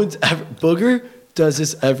 No one's ever. Booger does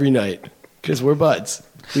this every night because we're buds.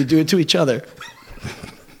 We do it to each other.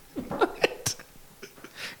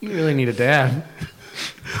 You really need a dad.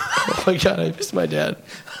 Oh my God, I miss my dad.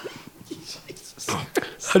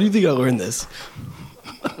 How do you think I learned this?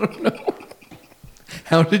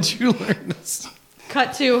 How did you learn this?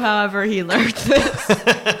 Cut to however he learned this.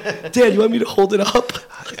 Dad, you want me to hold it up?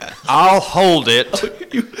 I'll hold it.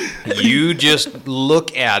 You just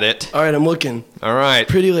look at it. All right, I'm looking. All right.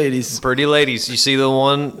 Pretty ladies. Pretty ladies. You see the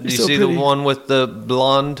one? You so see pretty. the one with the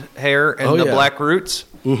blonde hair and Oh, the yeah. black roots?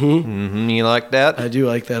 Mm-hmm. You like that? I do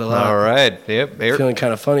like that a lot. All right. Yep. Here. Feeling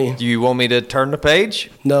kind of funny. Do you want me to turn the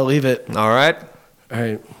page? No, leave it. All right. All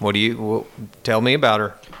right. What do you tell me about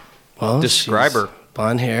her? Well, Describe she's her.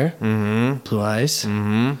 Blonde hair, blue eyes.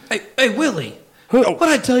 Hey, Willie. What did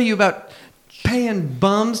I tell you about paying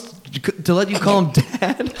bums to let you call him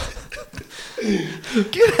dad?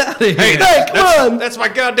 Get out of here. Hey, come on! That's my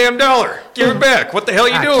goddamn dollar. Give it back. What the hell are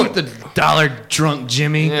you doing? Keep the dollar drunk,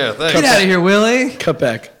 Jimmy. Yeah, thanks. Get out of here, Willie. Cut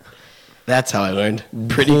back. That's how I learned.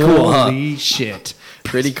 Pretty cool, huh? Holy shit.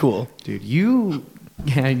 Pretty cool. Dude, you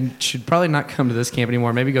should probably not come to this camp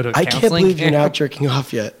anymore. Maybe go to a I counseling can't believe camp. you're not jerking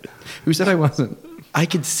off yet. Who said I wasn't? I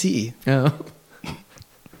could see. No.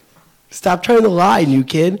 Stop trying to lie, new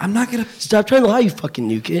kid. I'm not going to. Stop trying to lie, you fucking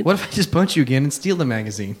new kid. What if I just punch you again and steal the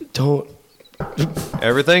magazine? Don't.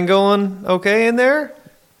 Everything going okay in there?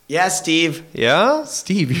 Yeah, Steve. Yeah.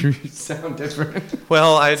 Steve, you sound different.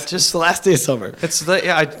 Well, I It's just the last day of summer. I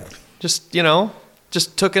just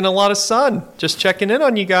just took in a lot of sun. Just checking in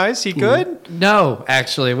on you guys. You good? No,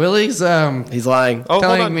 actually, Willie's He's lying. Oh, hold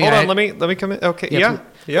Telling on, me hold I- on. Let me come in. Okay, Yeah,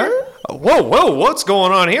 yeah. Oh, whoa, what's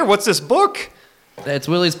going on here? What's this book? it's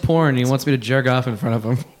Willie's porn. He wants me to jerk off in front of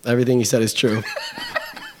him. Everything you said is true.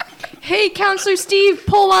 Hey, Counselor Steve,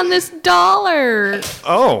 pull on this dollar.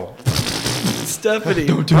 Oh, Stephanie.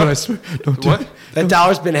 Don't do it, I swear. Don't do what? it. That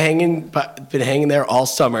dollar's been hanging there all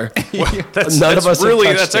summer. That's None of us have really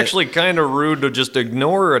touched that's it. actually kind of rude to just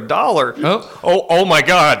ignore a dollar. Oh. oh my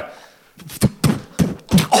God!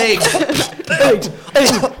 Hey, Hey,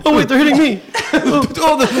 oh wait, they're hitting me.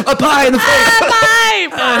 a pie in the face.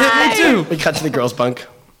 Bye. Hit me too. We cut to the girls' bunk.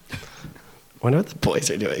 Wonder what the boys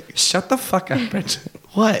are doing. Shut the fuck up, Bridget.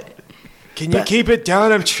 What? Can you keep it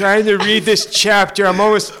down? I'm trying to read this chapter. I'm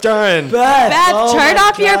almost done. Beth, Oh turn my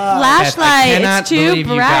off your God. flashlight. I cannot It's too believe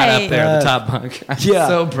you got up bright. there at the top bunk. I'm Yeah.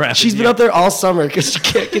 so proud. She's of been you. up there all summer because she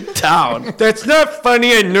can't get down. That's not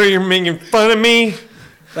funny. I know you're making fun of me.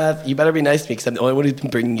 Beth, you better be nice to me because I'm the only one who's been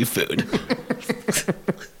bringing you food.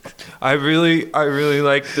 I really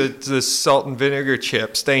like the salt and vinegar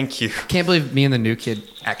chips. Thank you. Can't believe me and the new kid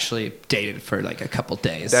actually dated for like a couple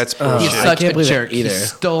days. That's Oh, He's bullshit. I such can't a believe that jerk. He either.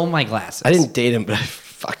 stole my glasses. I didn't date him, but I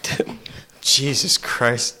fucked him. Jesus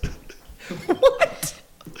Christ.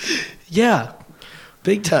 Yeah,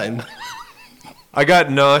 big time. I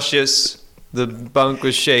got nauseous. The bunk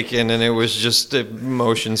was shaking, and it was just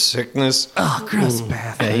motion sickness. Oh, gross,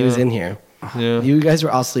 Beth. Yeah, he was in here. Yeah. You guys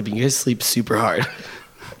were all sleeping. You guys sleep super hard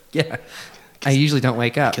Yeah. I usually don't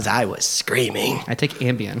wake up. because I was screaming. I take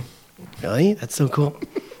Ambien. Really? That's so cool.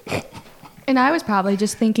 And I was probably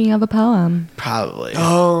just thinking of a poem. Probably.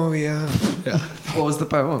 Oh yeah. What was the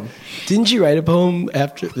poem? Didn't you write a poem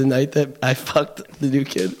after the night that I fucked the new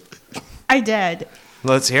kid? I did.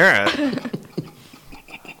 Let's hear it.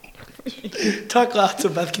 Talk loud so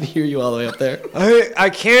Beth can hear you all the way up there. I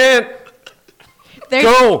can't They're,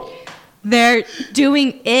 go. They're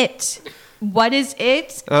doing it. What is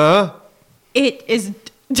it? It is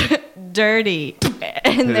dirty.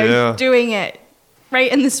 And they're Yeah. doing it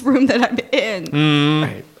right in this room that I'm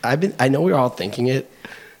in. Right. I know we're all thinking it.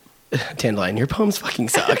 Dandelion, your poems fucking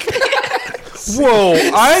suck. Whoa,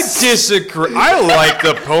 I disagree. I like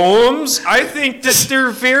the poems. I think that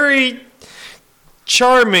they're very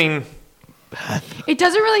charming. It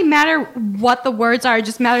doesn't really matter what the words are. It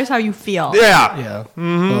just matters how you feel. Yeah. Yeah.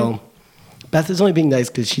 Well, Beth is only being nice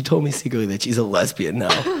because she told me secretly that she's a lesbian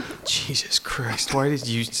now. Jesus Christ, why did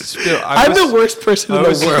you spill? I'm the worst person in I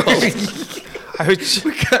was- the world. I was,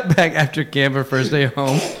 We got back after camp our first day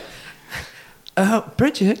home.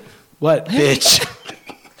 Bridget, What, bitch?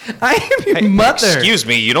 I am your mother. Excuse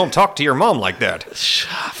me, you don't talk to your mom like that.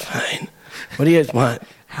 Fine. What do you guys want?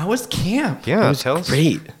 How was camp? Yeah, It was tell us.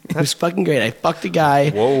 great. It was fucking great. I fucked a guy.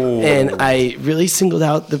 Whoa. And I really singled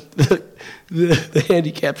out the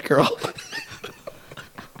handicapped girl.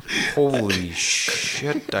 Holy shit.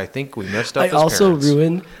 shit, I think we messed up I as also parents.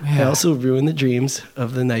 ruined the dreams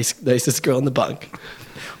of the nicest girl in the bunk.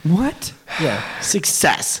 What? Yeah,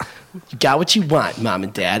 success. You got what you want, Mom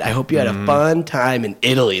and Dad. I hope you had a fun time in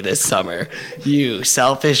Italy this summer. You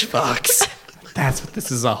selfish fucks. That's what this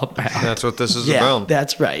is all about. That's what this is Yeah, about.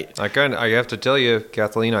 that's right. I have to tell you,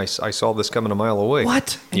 Kathleen, I saw this coming a mile away.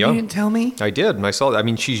 What? And Yeah. you didn't tell me? I did, and I saw. I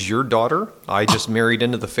mean, she's your daughter. I just married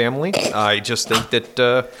into the family. I just think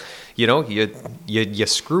that you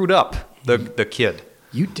screwed up the kid.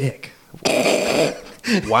 You dick.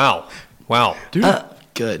 Wow. Dude.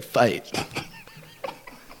 Good fight.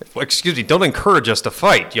 Well, excuse me. Don't encourage us to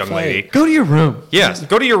fight, young lady. Go to your room. Yes,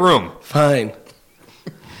 go to your room. Fine.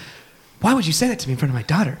 Why would you say that to me in front of my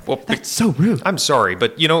daughter? Well, That's so rude. I'm sorry,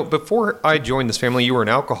 but before I joined this family, you were an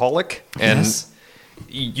alcoholic, and Yes.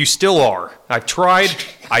 you still are. I've tried.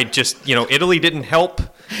 I just, Italy didn't help.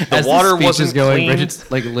 The As water speech wasn't is going, clean.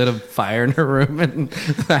 Bridget's like lit a fire in her room, and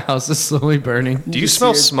the house is slowly burning. Do you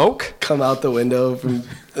smell see her- smoke? Come out the window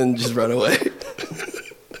and just run away.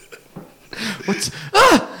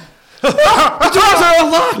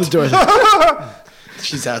 The doors are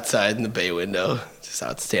She's outside in the bay window,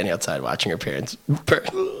 standing outside watching her parents burn.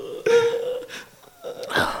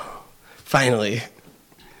 Finally.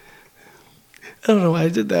 I don't know why I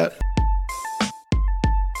did that.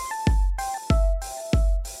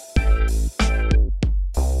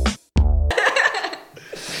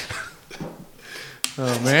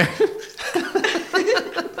 Oh man.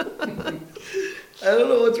 I don't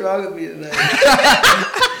know what's wrong with me tonight.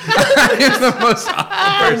 It's the most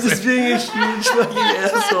I'm just being a huge fucking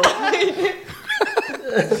asshole.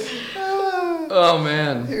 Oh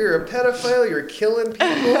man. You're a pedophile. You're killing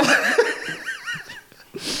people.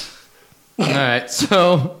 All right,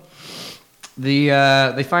 so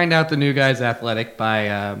they find out the new guy's athletic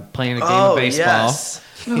by playing a game of baseball, Yes.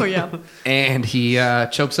 Oh yeah. and he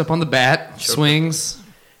chokes up on the bat, swings,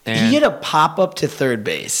 and He hit a pop up to third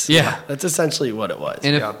base. Yeah. That's essentially what it was.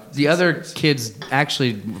 and if Yeah. the other kids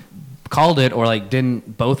actually called it or like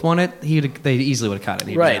didn't both want it, they easily would have caught it.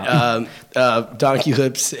 He'd be Right. out. Donkey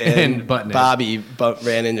Lips and, And Button-Head. Bobby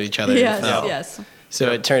ran into each other. Yes. and fell. Yes.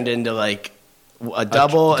 So it turned into like a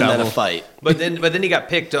double and then a double. fight. But then he got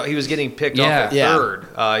picked. He was getting picked Yeah. off at Yeah.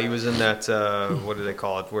 third. He was in that what do they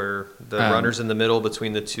call it? Where the runner's in the middle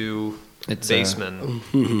between the two It's, basemen,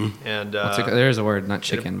 and there's a word, not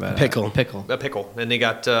chicken, but Pickle. Pickle. a pickle. And they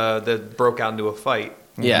got that broke out into a fight.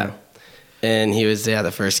 Yeah. And he was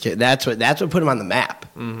the first kid. That's what put him on the map.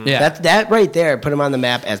 Yeah. That right there put him on the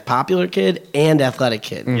map as popular kid and athletic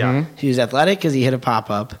kid. Yeah. He was athletic because he hit a pop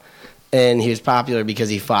up, and he was popular because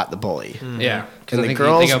he fought the bully. Yeah. And I the think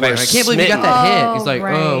girls they go back, were I can't believe you got that hit. He's like,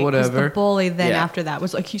 right. oh, 'Cause whatever. The bully then Yeah. after that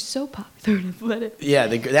was like, he's so popular and athletic. Yeah,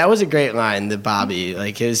 that was a great line, the Bobby.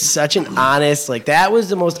 Like, it was such an honest, like, that was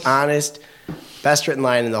the most honest, best written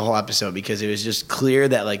line in the whole episode because it was just clear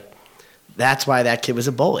that, like, that's why that kid was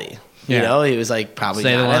a bully. You Yeah. know, he was, like, probably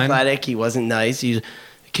Say the not line. athletic. He wasn't nice. He's a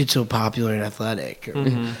kid so popular and athletic.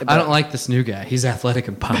 I don't like this new guy. He's athletic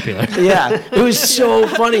and popular. Yeah, it was so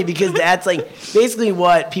funny because that's, like, basically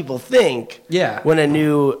what people think Yeah. when a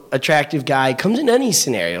new attractive guy comes in any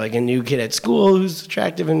scenario, like a new kid at school who's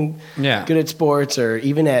attractive and Yeah. good at sports, or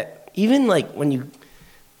even like when you're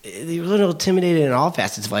a little intimidated in all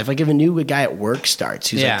facets of life. Like if a new guy at work starts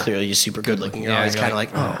who's Yeah. like clearly just super good looking, you're Yeah, always you're kind of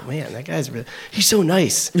like, like, oh man, that guy's he's so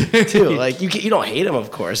nice too. Like you don't hate him, of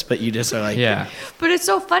course, but you just are like, Yeah. But it's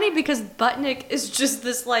so funny because Butnick is just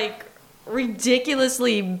this like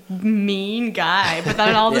ridiculously mean guy, but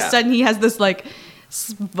then all of a Yeah. sudden he has this like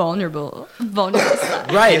vulnerable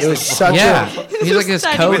side. right. It was such Yeah. a He's like this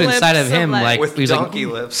Tiny code lips inside of of, him. like- Like, With he's donkey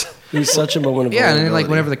like, lips. it was such a moment of yeah. And then like vulnerability.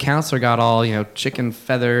 whenever the counselor got all, chicken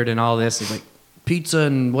feathered and all this, he's like, pizza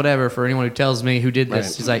and whatever for anyone who tells me who did this.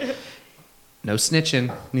 Right. He's like, no snitching.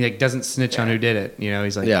 And he like doesn't snitch on who did it.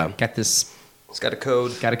 He's like, Yeah. got this, It's got a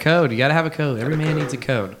code. got a code. You got to have a code. Every man needs a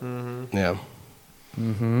code. Yeah.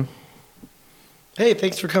 Mm-hmm. Hey,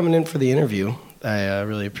 thanks for coming in for the interview. I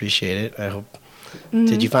really appreciate it. I hope.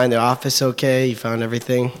 Did you find the office okay? You found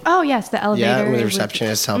everything? Oh yes, the elevator. Yeah, with the was-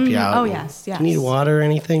 receptionist help you out. Oh and- yes, yes. Do you need water or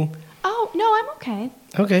anything? Oh no, I'm okay.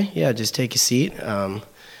 Okay, yeah, just take a seat.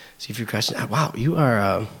 See if your question. Wow, you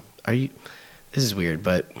are. Are you? This is weird,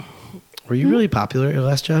 but were you really popular at your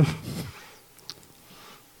last job?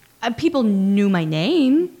 People knew my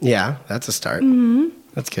name. Yeah, that's a start.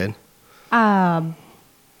 That's good.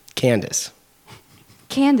 Candace.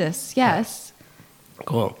 Candace, yes.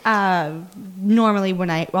 Cool. Normally when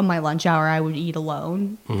on my lunch hour I would eat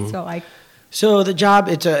alone, so I So the job,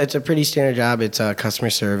 it's a pretty standard job. It's customer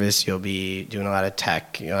service. You'll be doing a lot of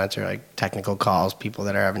tech. You'll answer like technical calls, people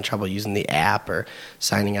that are having trouble using the app or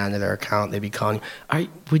signing onto their account. They'd be calling you.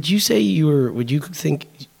 Would you say you're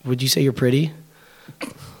pretty?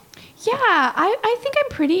 Yeah, I think I'm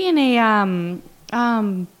pretty in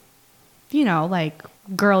a like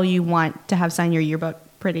girl you want to have sign your yearbook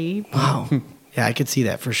pretty. Wow. Yeah, I could see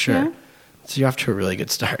that for sure. Yeah. So you're off to a really good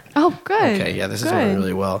start. Oh, good. Okay, yeah, this is Good. going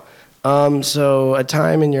really well. So a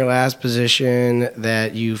time in your last position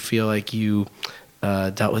that you feel like you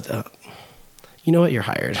dealt with. You know what? You're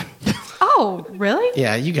hired. Oh, really?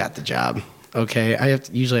 Yeah, you got the job. Okay,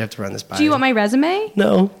 usually have to run this by. Do you want my resume?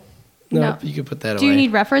 No. No. You can put that away. Do you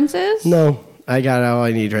need references? No, I got all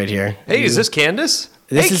I need right here. Hey, is this Candace?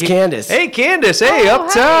 This is Candace. Hey, Candace. Hey, Oh,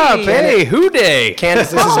 up top. hey. Hey, who day?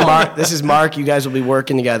 Candace, this is Mark. This is Mark. You guys will be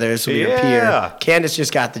working together. This will be your peer. Yeah. Candace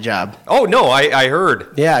just got the job. Oh, no, I heard.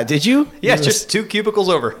 Yeah, did you? Yeah, You was- just 2 cubicles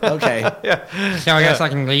over. Okay. So I guess I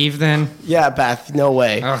can leave then. Yeah, Beth. No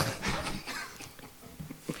way.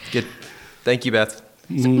 Good. Thank you, Beth.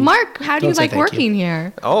 Mark, how do Don't you say like thank you. working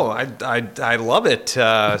here? Oh, I love it.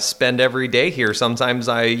 Spend every day here. Sometimes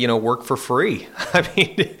I, work for free. I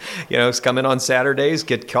mean, come in on Saturdays,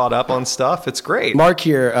 get caught up on stuff. It's great. Mark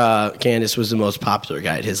here, Candace, was the most popular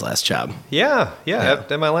guy at his last job. Yeah. At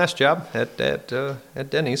my last job at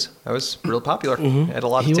Denny's, I was real popular at a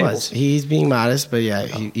lot of He tables. was. He's being modest, but yeah,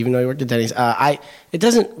 even though he worked at Denny's, it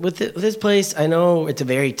doesn't with this place. I know it's a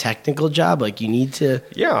very technical job. Like you need to,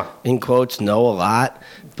 Yeah. in quotes, know a lot.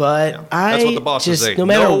 But Yeah. That's what the bosses say. no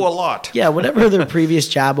matter Know a lot. Yeah, whatever their previous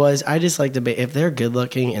job was, I just like to be if they're good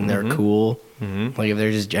looking and they're cool. Like if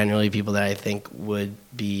they're just generally people that I think would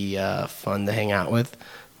be fun to hang out with,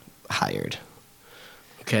 hired.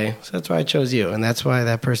 Okay, so that's why I chose you, and that's why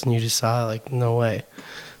that person you just saw, like, no way.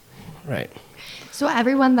 Right. So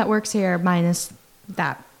everyone that works here, minus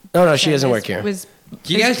that. No, she doesn't work here. Do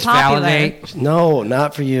you is guys popular. validate? No,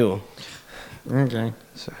 not for you. Okay.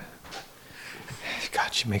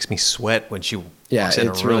 God, she makes me sweat when she Yeah, walks in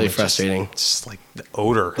it's a room. really just- frustrating. It's just like the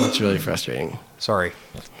odor. It's really frustrating. Sorry.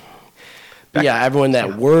 But yeah, everyone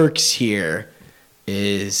that works here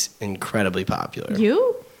is incredibly popular.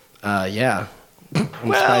 You? Yeah. I'm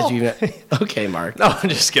surprised you even. Okay, Mark. No, I'm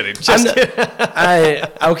just kidding. I'm Just not- kidding.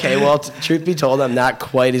 Okay, well, truth be told, I'm not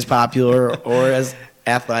quite as popular or as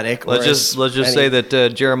athletic. Let's just say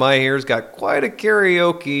that Jeremiah here's got quite a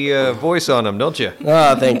karaoke voice on him, don't you?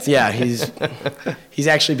 Oh, thanks. Yeah, he's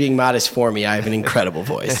actually being modest for me. I have an incredible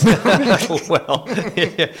voice. Well,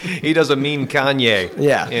 he does a mean Kanye.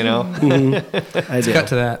 Yeah. You know? I do. Cut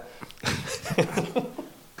to that.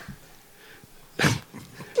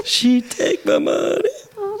 She take my money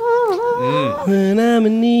when I'm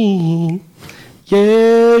in need.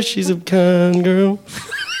 Yeah, she's a kind girl.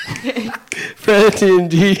 Friend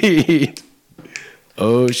indeed.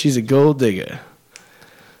 Oh, she's a gold digger.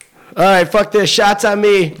 All right, fuck this. Shots on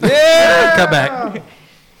me. Cut back.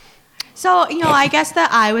 So, I guess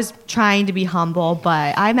that I was trying to be humble,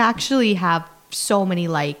 but I'm actually have so many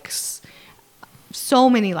likes. So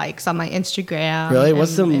many likes on my Instagram. Really?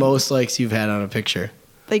 What's the and most likes you've had on a picture?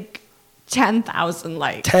 Like 10,000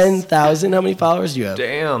 likes. 10,000? How many followers do you have?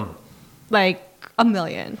 Damn. Like a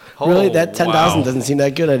million. Really? Oh, That 10,000 wow. doesn't seem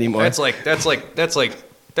that good anymore. That's like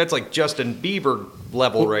Justin Bieber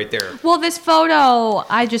level right there. Well, this photo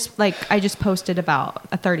I just posted about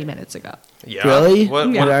 30 minutes ago. Yeah. Really? What,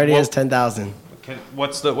 It already has 10,000.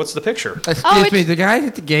 what's the picture? Excuse me, the guy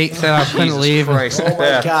at the gate said I couldn't leave. Christ. Oh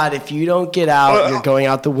my God, if you don't get out, you're going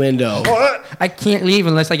out the window. I can't leave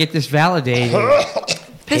unless I get this validated.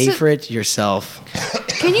 Pay This is- for it yourself.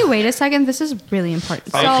 Can you wait a second? This is really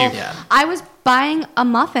important. Thank you. Yeah. I was buying a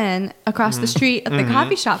muffin across the street at the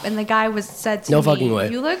coffee shop, and the guy said to No me, fucking way.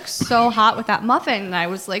 "You look so hot with that muffin." And I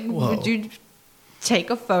was like, "Would you take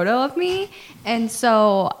a photo of me?" And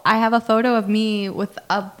so I have a photo of me with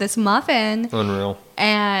this muffin, Unreal.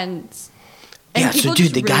 and Yeah, so people dude,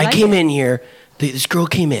 just the really guy like came it. in here. This girl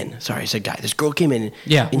came in. Sorry, I said guy. This girl came in.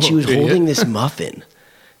 Yeah. And she was Idiot. holding this muffin.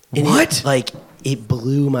 And What? It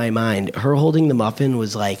blew my mind. Her holding the muffin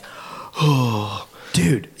was like, oh,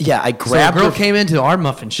 Dude. yeah. I So a grabbed girl her. came into our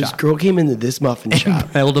muffin This shop. girl came into this muffin shop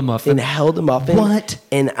held a muffin. and held a muffin. What?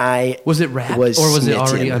 And I Was it wrapped or was it smitten.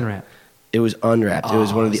 already unwrapped? It was unwrapped. It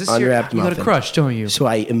was one of Is the this your- unwrapped You got muffins. a crush, don't you? So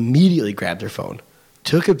I immediately grabbed her phone,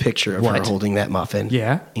 took a picture of her What? holding that muffin,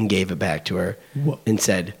 Yeah? and gave it back to her, and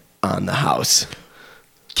said, "On the house."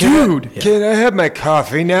 Dude. Can I have my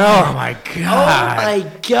coffee now? Oh my Oh god.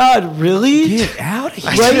 my God! Really? Get out of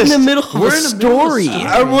here. Right in the middle of We're a in the middle of story. the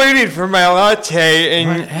I'm waiting for my latte,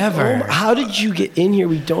 and Whatever. How did you get in here?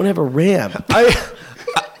 We don't have a ramp.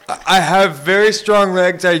 I I have very strong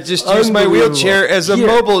legs. I just use my Unbelievable. wheelchair as a Here,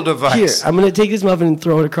 mobile device. Here, I'm gonna take this muffin and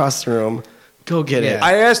throw it across the room. Go get it.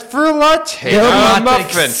 I asked for a latte, No not a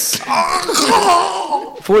lattes.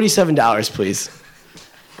 muffin. $47, please.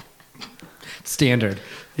 Standard.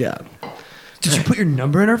 Yeah. Did you put your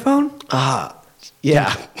number in her phone?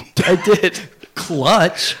 Yeah, I did.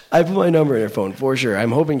 Clutch. I put my number in her phone for sure.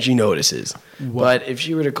 I'm hoping she notices. But if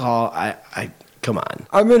she were to call, I come on.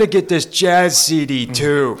 I'm gonna get this jazz CD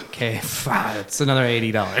too. Okay, fine. It's another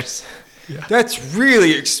 $80. That's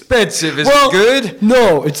really expensive. Is it good?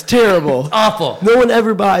 No, it's terrible. Awful. No one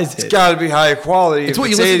ever buys it. Gotta be high quality. It's if what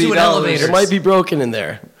you listen to in $80. elevators. It might be broken in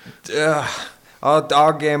there.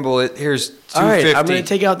 I'll gamble it. Here's $2.50. All right, I'm gonna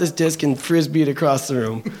take out this disc and frisbee it across the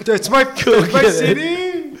room. That's my get it.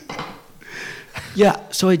 CD. Yeah,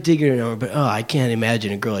 so I dig her number, but I can't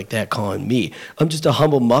imagine a girl like that calling me. I'm just a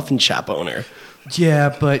humble muffin shop owner.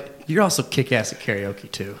 Yeah, but you're also kick-ass at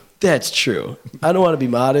karaoke, too. That's true. I don't want to be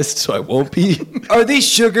modest, so I won't be. Are these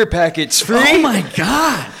sugar packets free? Oh, my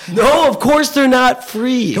God. No, of course they're not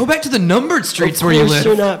free. Go back to the numbered streets of where you course they're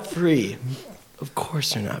live. not free. Of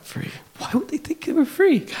course they're not free. Why would they think they were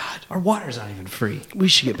free? God, our water's not even free. We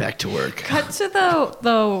should get back to work. Cut to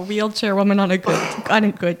the wheelchair woman on a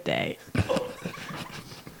good day.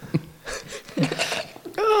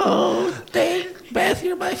 Beth,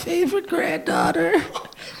 you're my favorite granddaughter.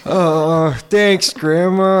 Oh, thanks,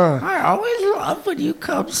 Grandma. I always love when you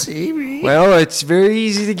come see me. Well, it's very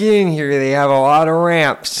easy to get in here. They have a lot of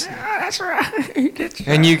ramps. That's right.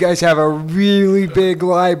 And you guys have a really big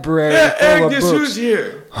library full of books.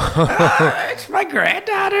 here? It's my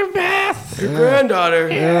granddaughter, Beth. Your granddaughter.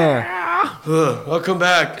 Yeah. I'll come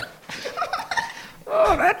back.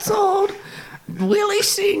 Oh, that's old. Willie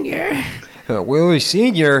Sr. Willie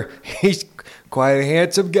Sr., he's quite a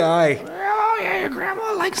handsome guy. Oh, yeah, your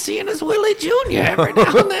grandma likes seeing us Willie Jr. every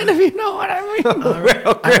now and then, if you know what I mean.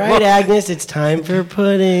 All right, Agnes, it's time for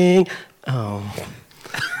pudding. Oh,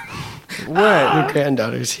 What? your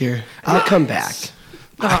granddaughter's here. I'll come back.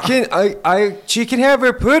 She can have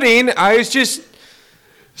her pudding. I was just,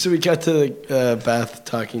 So we got to Beth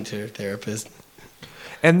talking to her therapist.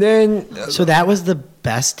 and then So that was the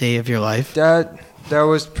best day of your life? that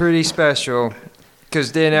was pretty special.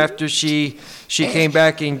 Because then after she came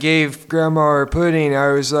back and gave Grandma her pudding,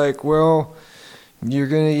 I was like, well, you're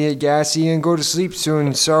going to get gassy and go to sleep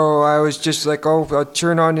soon. So I was just like, oh, I'll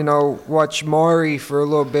turn on and I'll watch Maury for a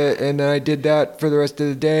little bit. And then I did that for the rest of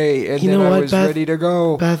the day. And You then know I what, was Beth? ready to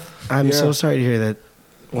go. Beth, I'm Yeah. so sorry to hear that.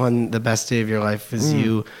 One, the best day of your life is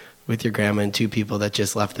you with your grandma and two people that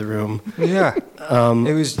just left the room. Yeah.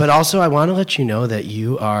 It was. But also, I want to let you know that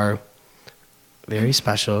you are very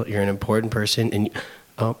special. You're an important person. And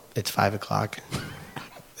it's 5 o'clock.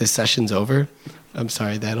 This session's over. I'm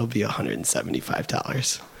sorry. That'll be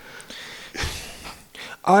 $175.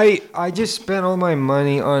 I just spent all my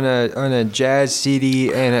money on a jazz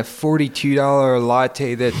CD and a $42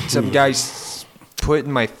 latte that some guys put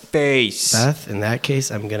in my face. Beth, in that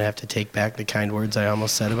case, I'm gonna have to take back the kind words I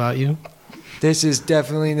almost said about you. This is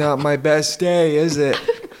definitely not my best day, is it?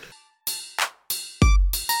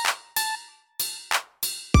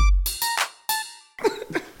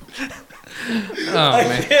 Oh,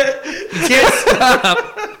 man.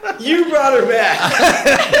 You brought her back.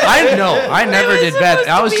 I know. I never did Beth. supposed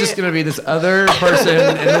I to was be- just going to be this other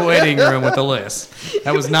person in the waiting room with a list.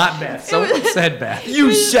 That was not Beth. Someone said Beth.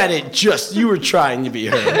 You said it. You were trying to be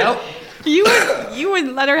her. Nope. You would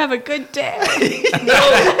let her have a good day.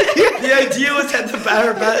 The idea was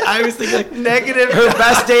that I was thinking like, negative. Her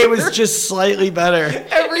best day was just slightly better.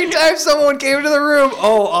 Every time someone came to the room,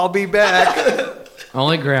 oh, I'll be back.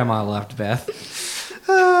 Only grandma left Beth.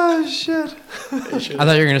 Oh, shit. I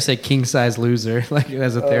thought you were going to say king size loser, like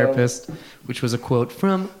as a therapist, which was a quote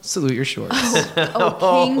from Salute Your Shorts.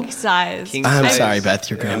 Oh, king size. King I'm size. sorry, Beth.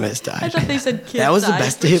 Your grandma has I died. thought they said kid That was the size,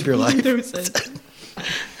 best day of your which life. loses.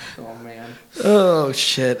 Oh, man. Oh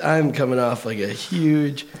shit! I'm coming off like a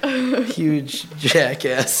huge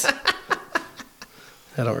jackass.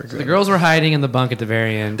 I don't regret. The girls were hiding in the bunk at the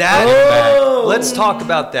very end. Let's talk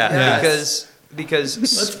about that Yes. because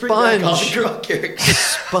Let's bring back all the Sponge girl characters.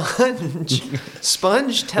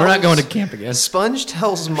 Sponge tells We're not going to camp again. Sponge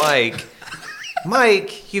tells Mike,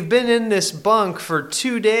 you've been in this bunk for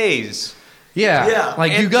 2 days. Yeah. Yeah.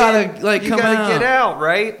 Like, And you got then to, like, you come gotta out. get out,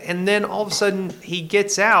 right? And then all of a sudden he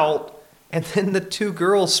gets out, and then the two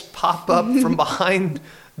girls pop up from behind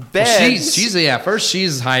beds. First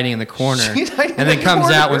she's hiding in the corner. She's hiding and then in the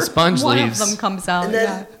comes out when corner. Sponge One leaves. of them comes out. And then-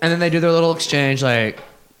 yeah. And then they do their little exchange, like,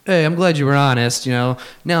 hey, I'm glad you were honest, now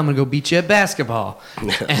I'm going to go beat you at basketball.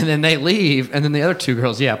 And then they leave, and then the other two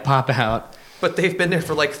girls, pop out. but they've been there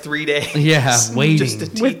for like 3 days. Yeah, waiting. just to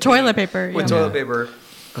teach With me. toilet paper. With yeah. toilet paper.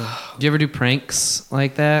 Do you ever do pranks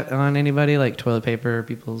like that on anybody, like toilet paper,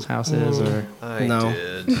 people's houses, or I No.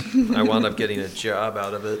 did. I wound up getting a job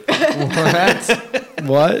out of it.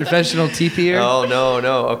 What? professional TPer? Oh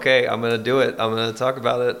no. Okay, I'm gonna do it. I'm gonna talk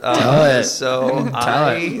about it. Tell it. So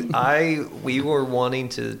Tell we were wanting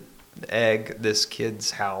to egg this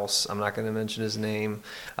kid's house. I'm not gonna mention his name.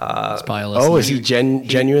 Spy Oh, is he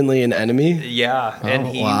genuinely an enemy? Yeah, and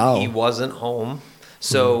Oh, wow. he wasn't home.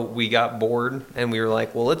 So we got bored and we were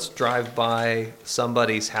like, well, let's drive by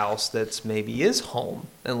somebody's house that's maybe is home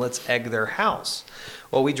and let's egg their house.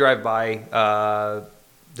 Well, we drive by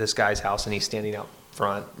this guy's house and he's standing out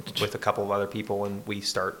front with a couple of other people and we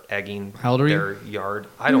start egging How old are you? their yard.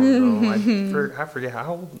 I don't know. I forget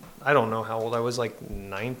how old. I don't know how old I was, like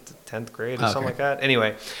 9th, 10th grade or something like that.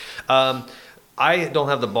 Anyway, I don't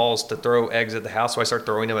have the balls to throw eggs at the house, so I start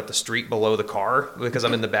throwing them at the street below the car because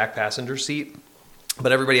I'm in the back passenger seat.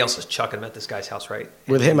 But everybody else is chucking them at this guy's house, right?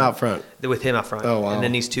 With him out front. With him out front. Oh, wow. And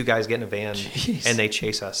then these two guys get in a van Jeez. and they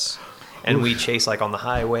chase us. And we chase like on the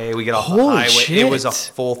highway. We get off the Holy highway. shit. It was a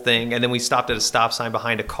full thing. And then we stopped at a stop sign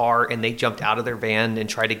behind a car and they jumped out of their van and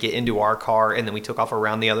tried to get into our car. And then we took off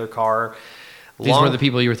around the other car. These were the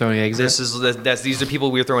people you were throwing eggs at? These are people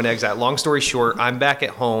we were throwing eggs at. Long story short, I'm back at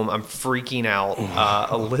home. I'm freaking out.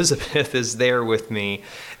 Elizabeth is there with me.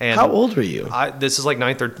 And How old were you? this is like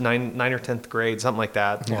 9th or 10th grade, something like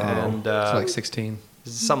that. And So like 16.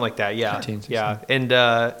 something like that. Yeah, 15, 16. yeah.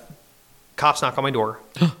 And cops knock on my door.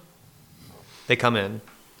 They come in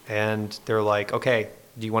and they're like, "Okay,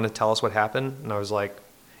 do you want to tell us what happened?" And I was like,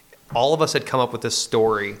 all of us had come up with this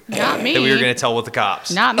story Not me. that we were going to tell with the cops.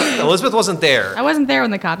 Not me. Elizabeth wasn't there. I wasn't there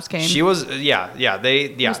when the cops came. She was, yeah.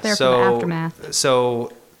 was there for the aftermath.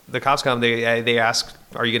 So the cops come. They ask,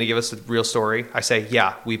 "Are you going to give us the real story?" I say,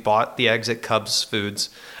 "Yeah, we bought the eggs at Cubs Foods.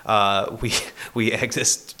 We egged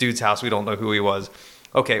this dude's house. We don't know who he was."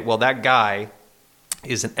 Okay, well that guy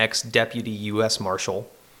is an ex-deputy U.S. Marshal,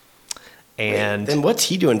 and Then what's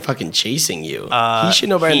he doing fucking chasing you? He should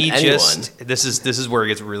know better than anyone. This is where it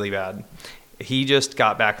gets really bad. He just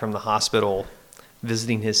got back from the hospital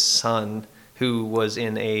visiting his son who was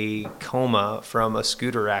in a coma from a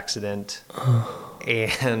scooter accident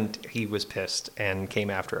and he was pissed and came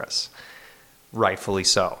after us. Rightfully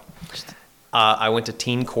so. I went to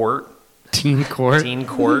teen court. Teen court? Teen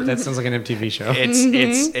court. That sounds like an MTV show.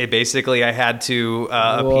 It basically I had to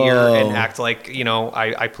appear and Whoa. act like,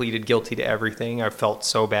 I pleaded guilty to everything. I felt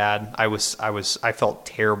so bad. I felt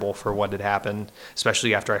terrible for what had happened,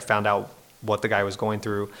 especially after I found out what the guy was going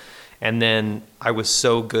through. And then I was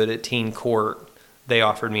so good at teen court, they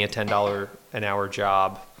offered me a $10 an hour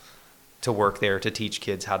job to work there to teach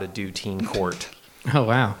kids how to do teen court. Oh,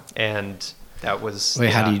 wow. And that was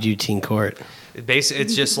Wait, how do you do teen court?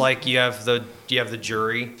 It's just like you have the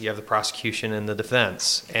jury, you have the prosecution, and the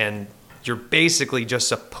defense, and you're basically just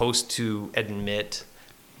supposed to admit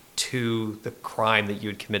to the crime that you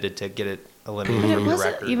had committed to get it eliminated But it from your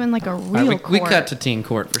wasn't record. even like a All real right, we court. cut to teen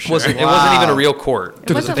court for sure. It wasn't even a real court.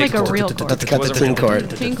 It wasn't like a real court. Let's cut the teen court.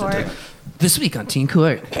 Teen court. This week on Teen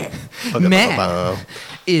Court, Matt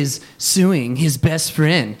is suing his best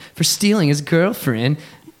friend for stealing his girlfriend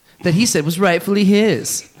that he said was rightfully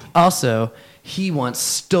his. Also, he once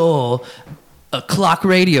stole a clock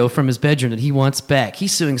radio from his bedroom that he wants back.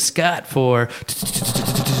 He's suing Scott for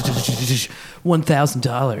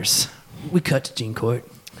 $1,000. We cut to Teen Court.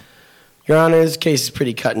 Your Honor, this case is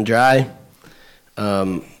pretty cut and dry.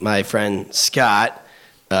 My friend Scott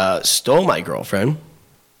stole my girlfriend,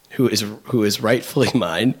 who is rightfully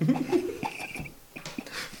mine.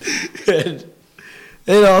 and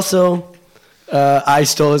also, I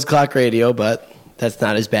stole his clock radio, but that's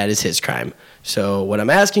not as bad as his crime. So what I'm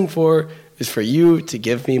asking for is for you to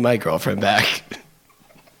give me my girlfriend back.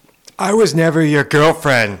 I was never your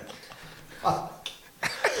girlfriend.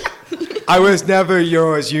 I was never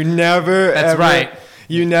yours. You never That's ever, right.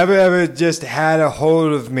 You never ever just had a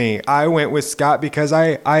hold of me. I went with Scott because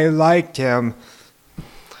I liked him.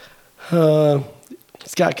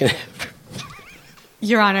 Scott can.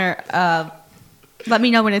 Your Honor, let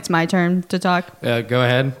me know when it's my turn to talk. Go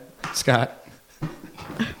ahead, Scott.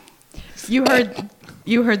 You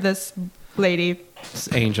heard this lady.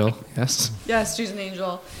 It's Angel, yes. Yes, she's an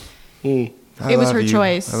angel. I It was love her you.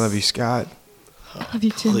 choice. I love you, Scott. I love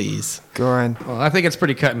you too. Please. Go on. Well, I think it's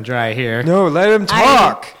pretty cut and dry here. No, let him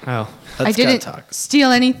talk. Oh, Let I Scott didn't talk.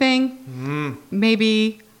 steal anything.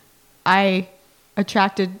 Maybe I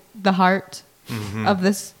attracted the heart of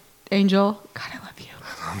this angel. God, I love you.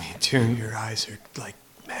 I mean, too, your eyes are like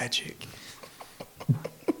magic.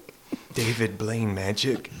 David Blaine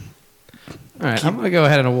magic. right, I'm gonna go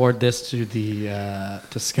ahead and award this to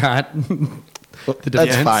to Scott. The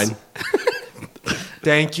That's defense. fine.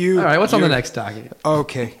 Thank you. All right, what's on the next docket?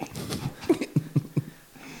 Okay.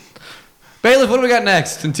 Bailiff, what do we got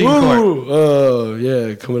next in team court? Woo! Oh,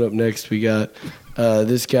 yeah. Coming up next, we got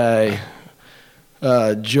this guy,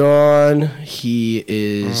 John. He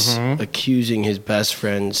is accusing his best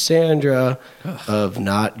friend, Sandra, of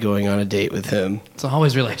not going on a date with him. It's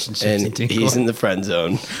always relationships in And team he's court. in the friend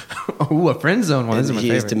zone. Ooh, a friend zone one. This is And my he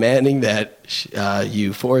is favorite. demanding that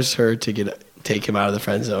you force her to take him out of the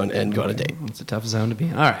friend zone and go on a date. It's a tough zone to be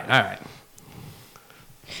in. All right.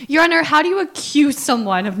 Your Honor, how do you accuse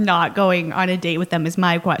someone of not going on a date with them is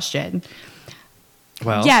my question.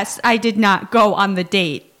 Well, Yes, I did not go on the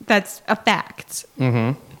date. That's a fact.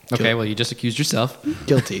 Okay, well, you just accused yourself.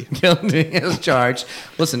 Guilty. Guilty as charged.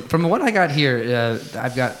 Listen, from what I got here,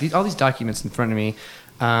 I've got all these documents in front of me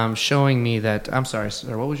showing me that. I'm sorry,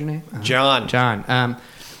 sir. What was your name? John. John.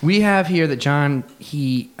 We have here that John,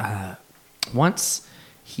 once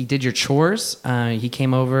he did your chores. He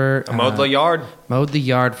came over. Mowed the yard. Mowed the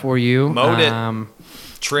yard for you. Mowed it.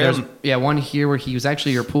 There's, Trim. one here where he was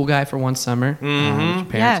actually your pool guy for one summer. with your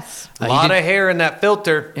parents. Yes. A He lot did- of hair in that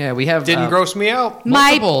filter. Yeah, we have. Didn't gross me out.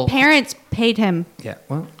 Multiple- My parents paid him. Yeah,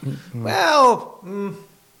 well, Well,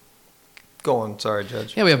 go on. Sorry,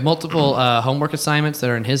 Judge. yeah, we have multiple homework assignments that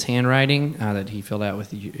are in his handwriting that he filled out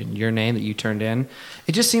with in your name that you turned in.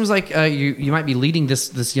 It just seems like you might be leading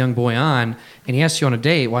this young boy on, and he asks you on a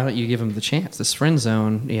date. Why don't you give him the chance? This friend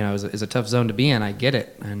zone, is a tough zone to be in. I get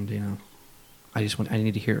it, and I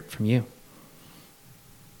need to hear it from you.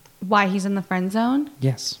 Why he's in the friend zone?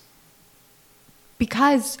 Yes.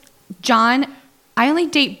 Because, John, I only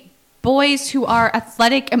date boys who are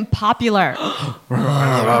athletic and popular.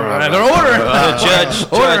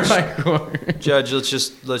 Judge, let's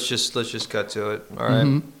just cut to it. All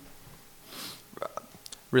right.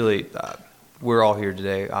 Really, we're all here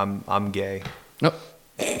today. I'm gay, Nope.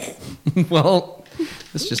 Well,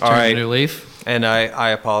 this just All turned right. a new leaf. and I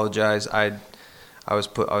apologize. I was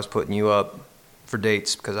putting you up for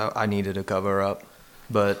dates because I needed a cover up,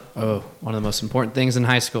 but Oh, one of the most important things in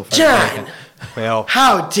high school. For John! American. well,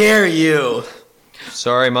 How dare you?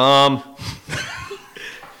 sorry, Mom.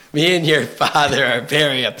 Me and your father are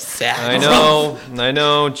very upset. I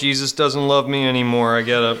know. Jesus doesn't love me anymore. I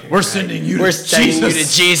get it. We're sending you We're sending you to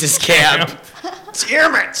Jesus camp.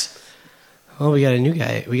 Damn it! Oh, we got a new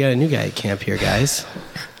guy. We got a new guy at camp here, guys.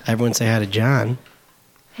 Everyone say hi to John.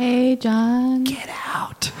 Hey, John. Get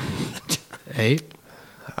out. Hey.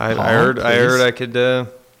 I Paul, heard please. I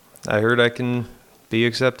heard I can be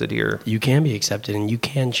accepted here. You can be accepted and you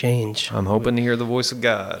can change. I'm hoping to hear the voice of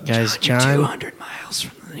God. Guys, You're John 200 miles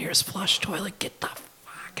from the nearest flush toilet. Get the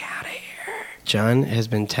fuck out of here. John has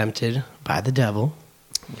been tempted by the devil.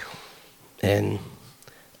 And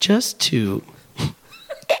just to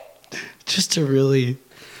really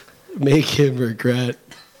make him regret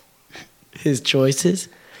his choices.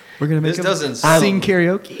 We're gonna make This him doesn't sing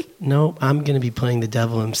karaoke. No, I'm going to be playing the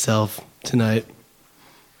devil himself tonight.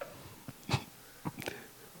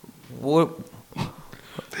 What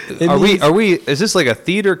It are means- we? Is this like a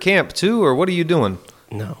theater camp too, or what are you doing?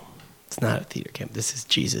 No, it's not a theater camp. This is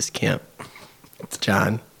Jesus camp. It's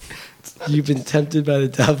John. You've been tempted by the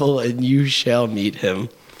devil, and you shall meet him.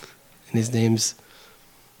 And his name's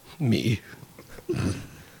me.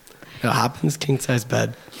 Now hop in this king size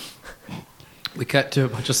bed. We cut to a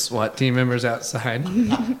bunch of SWAT team members outside.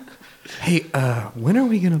 Hey, when are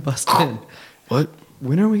we gonna bust in? What?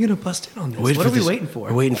 When are we gonna bust in on this? What are we waiting for?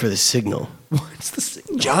 We're waiting for the signal. What's the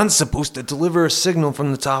signal? John's supposed to deliver a signal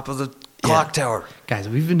from the top of the clock tower. Guys,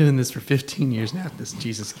 we've been doing this for 15 years now at this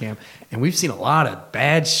Jesus camp, and we've seen a lot of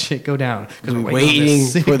bad shit go down because we're Waiting on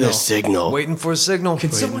this for the signal. signal. Waiting for a signal.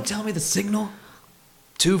 Can someone tell me the signal?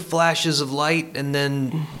 2 flashes of light, and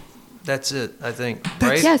then that's it. I think.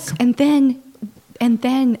 Right? Yes, and then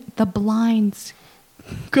the blinds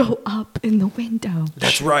go up in the window.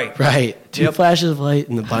 That's right. Right. 2 Yep. flashes of light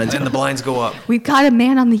and the blinds. And the blinds go up. We've got a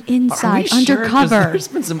man on the Are we inside, sure? 'Cause undercover. There's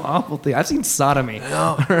been some awful things. I've seen sodomy.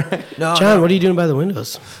 No, John, what are you doing by the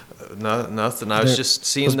windows? no, nothing. I was just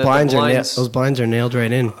seeing those that blinds the are blinds. those blinds are nailed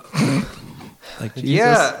right in. Like Jesus.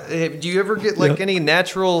 Yeah. Do you ever get like Yep. any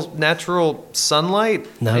natural sunlight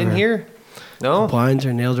in Never. here? No. Blinds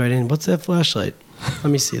are nailed right in. What's that flashlight?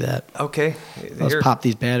 Let me see that. Okay. Let's Here. pop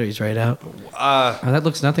these batteries right out. Oh, that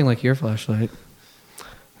looks nothing like your flashlight.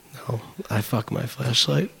 No, I fuck my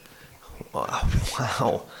flashlight.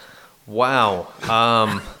 Wow.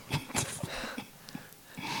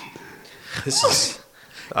 This is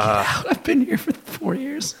I've been here for 4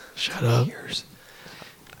 years. Shut up. years.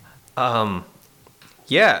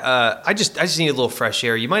 Yeah, I just need a little fresh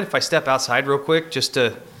air. You mind if I step outside real quick just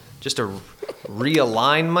to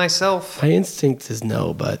realign myself? My instinct is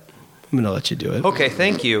no, but I'm gonna let you do it. Okay,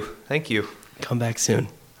 thank you. Come back soon.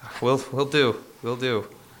 We'll do.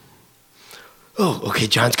 Oh, okay.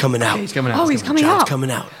 John's coming out. He's coming out. Oh, he's coming John's out.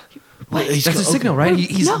 coming out. That's a signal, right?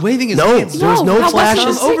 He's No. waving his No, hands. there's No, no that wasn't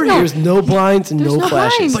flashes. a signal. There's no blinds and There's no no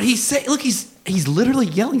flashes. blinds. But he's literally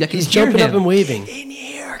yelling. I can He's hear jumping up him. and waving. In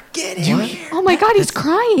here, get in here. Oh my God, he's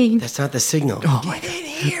crying. That's not the signal. Get in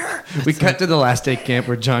here. We cut to the last day camp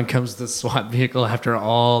where John comes to the SWAT vehicle after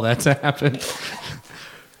all that's happened.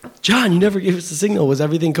 John, you never gave us the signal. Was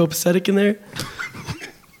everything copacetic in there?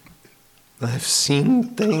 I've seen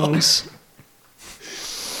things.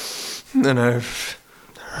 And I've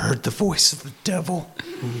heard the voice of the devil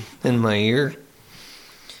in my ear.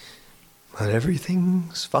 But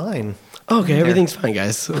everything's fine. Okay, everything's fine,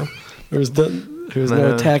 guys. So there was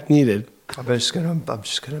no attack needed. I'm just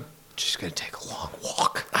gonna take a long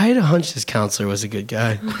walk. I had a hunch this counselor was a good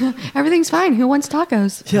guy. Everything's fine. Who wants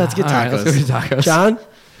tacos? Yeah, let's get All right, tacos. let's go get tacos. John?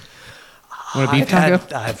 Want a beef taco?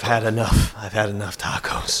 I've had enough. I've had enough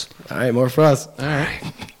tacos. All right, more for us. All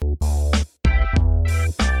right.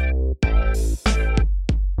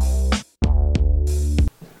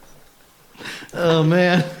 Oh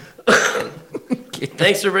man.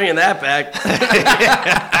 Thanks for bringing that back.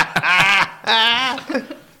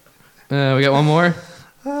 We got one more.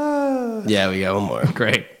 Yeah, we got one more.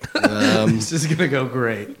 Great. This is gonna go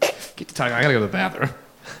great. Get to talk. I gotta go to the bathroom.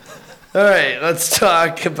 All right, let's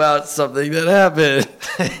talk about something that happened.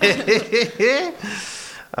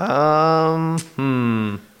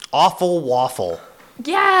 Awful waffle.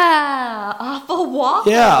 Yeah, awful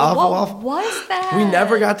waffle. Yeah, awful what waffle. was that? We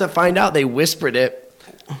never got to find out. They whispered it.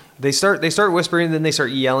 They start whispering, then they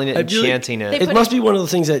start yelling it and feel like chanting it. They It put must be one of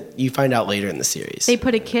those things that you find out later in the series. They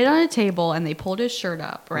put a kid on a table and they pulled his shirt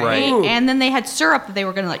up, right? Right. And then they had syrup that they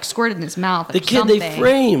were gonna like squirt in his mouth. Or the kid something. they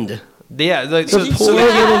framed. Yeah, the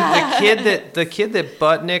kid that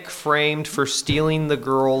Butnick framed for stealing the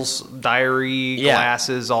girl's diary, Yeah.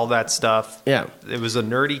 glasses, all that stuff. Yeah. It was a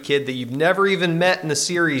nerdy kid that you've never even met in the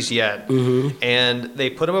series yet. Mm-hmm. And they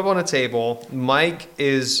put him up on a table. Mike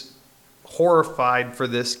is horrified for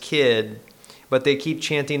this kid, but they keep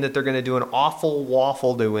chanting that they're going to do an awful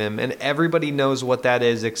waffle to him, and everybody knows what that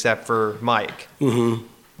is except for Mike.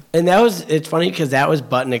 And it's funny because that was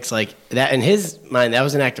Butnick's, like, that in his mind, that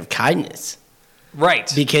was an act of kindness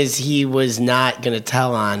Right. because he was not going to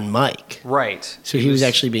tell on Mike. Right. So he was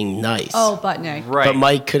actually being nice. Oh, Butnick. Right. But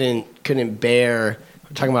Mike couldn't bear,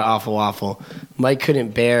 we're talking about awful waffle. Mike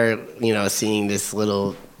couldn't bear, seeing this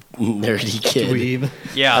little nerdy kid. Dweeb.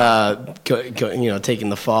 Yeah. Taking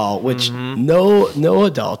the fall, which no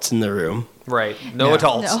adults in the room. Right. No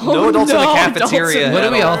adults. No, No adults in the no adults cafeteria. in What at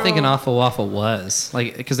do we all all. think an awful waffle was?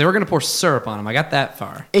 Like, because they were gonna pour syrup on him. I got that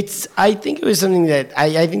far. I think it was something that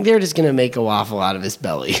I think they're just gonna make a waffle out of his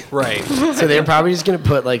belly. Right. So they're probably just gonna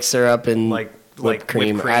put like syrup and Like whipped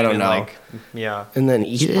cream. whipped I don't and, know. like, yeah. And then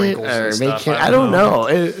eat it Sprinkles or and make stuff, it. I I don't don't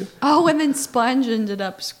know. Oh, and then Sponge ended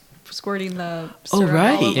up squirting the syrup all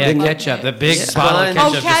right. over Yeah, him. ketchup. The big Yeah. bottle of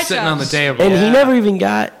Oh, ketchup just sitting on the ketchup. table. And he never even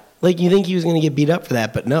got, like, you think he was gonna get beat up for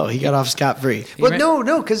that, but no, he got off scot free. But no,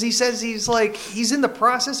 because he says he's in the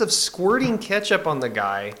process of squirting ketchup on the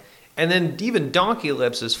guy, and then even Donkey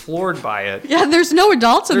Lips is floored by it. Yeah, there's no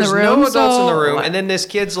adults in There's the room. no adults in the so- room, and then this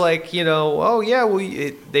kid's like, oh yeah,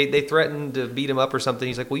 they threatened to beat him up or something.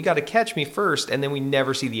 He's like, well, you got to catch me first, and then we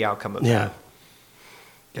never see the outcome of Yeah. that.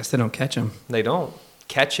 Guess they don't catch him. They don't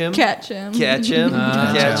catch him. Catch him. Catch him.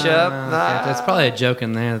 Ketchup. That's probably a joke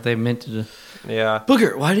in there that they meant to. Yeah.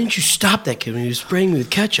 Booger, why didn't you stop that kid when he was spraying me with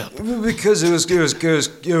ketchup? Because it was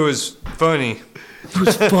funny. It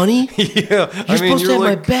was funny. Yeah, You're supposed to have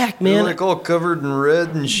my back, man. You're like all covered in red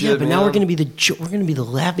and shit. Yeah, but now we're man. gonna be the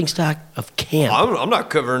laughing stock of camp. I'm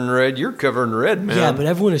not covered in red. You're covered in red, man. Yeah, but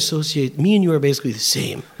everyone associates me and you are basically the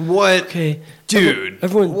same. what? Okay, Dude,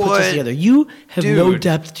 Everyone puts what? us together. You have no Dude.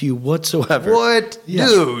 depth to you whatsoever. What, Yeah.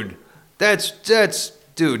 dude? That's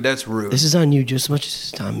rude. This is on you just as much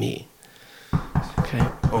as it's on me. Okay.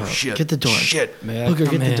 Oh shit! Get the door. Shit! May I Booger,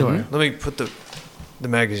 come get the in? door. Let me put the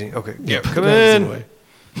magazine. Okay, yeah, put come the magazine in. away.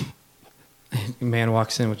 Man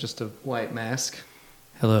walks in with just a white mask.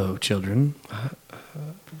 Hello, children.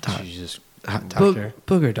 Jesus. Doctor.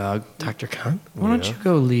 Booger dog. Dr. Khan? Why don't you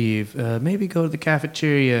go leave? Maybe go to the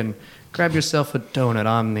cafeteria and grab yourself a donut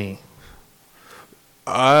on me.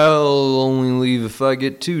 I'll only leave if I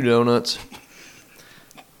get 2 donuts.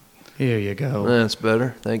 Here you go. That's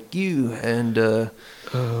better. Thank you. And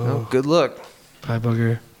well, good luck. Bye,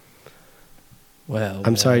 Booger. Well,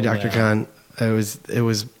 I'm sorry, well, Dr. well. Khan. It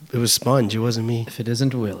was Sponge. It wasn't me. If it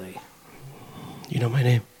isn't Willie, You know my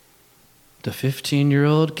name. the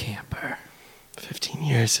 15-year-old camper. 15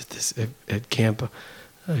 years at camp.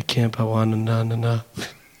 Camp Awanana.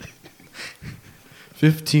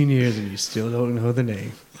 15 years and you still don't know the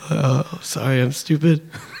name. Oh, sorry, I'm stupid.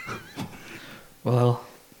 Well,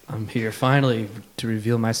 I'm here finally to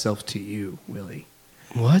reveal myself to you, Willie.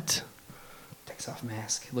 What? Takes off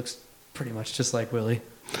mask. It looks pretty much just like Willie.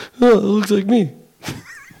 Oh, it looks like me.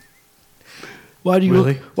 Why do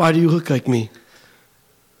you look like me?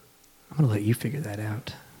 I'm going to let you figure that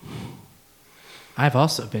out. I've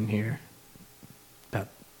also been here about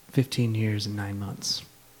 15 years and 9 months.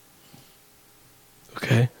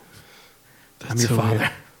 Okay. I'm your father.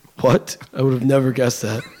 weird. What? I would have never guessed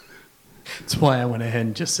that. That's why I went ahead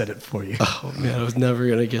and just said it for you. Oh, man, I was never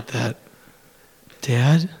going to get that.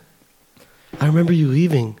 Dad? I remember you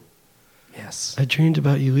leaving. Yes, I dreamed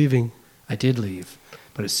about you leaving. I did leave.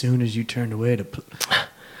 But as soon as you turned away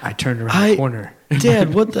I turned around the corner.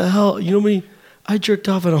 Dad, what the hell? You know me? I jerked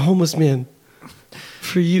off on a homeless man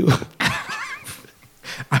for you.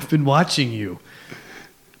 I've been watching you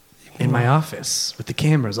in my office with the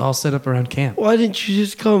cameras all set up around camp. Why didn't you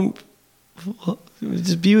just come?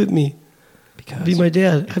 Just be with me. Because Be my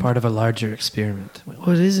dad. you're part of a larger experiment. Will.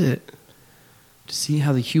 What is it? To see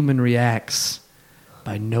how the human reacts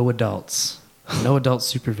by no adult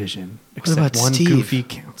supervision, except about one Steve? goofy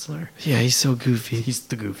counselor. Yeah, he's so goofy. He's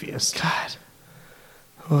the goofiest. God.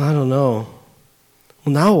 Well, I don't know.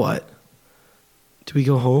 Well, now what? Do we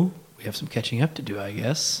go home? We have some catching up to do, I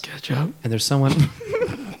guess. Catch up? And there's someone.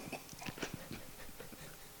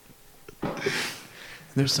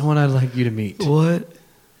 There's someone I'd like you to meet. What?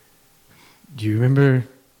 Do you remember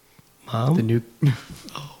Mom? the new?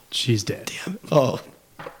 She's dead. Damn. Oh,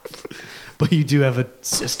 But you do have a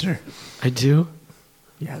sister. I do?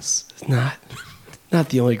 Yes. It's not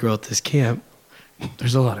the only girl at this camp.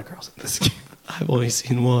 There's a lot of girls at this camp. I've only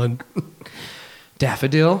seen one.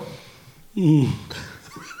 Daffodil. At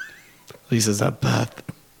least it's not Beth.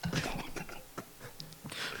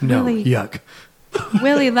 No. Really? Yuck.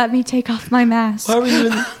 Willie, let me take off my mask. Why were you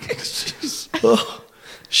in... Oh,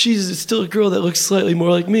 she's still a girl that looks slightly more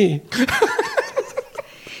like me.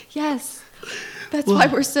 Yes. That's why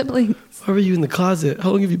we're siblings. Why were you in the closet?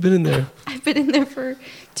 How long have you been in there? I've been in there for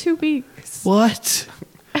 2 weeks. What?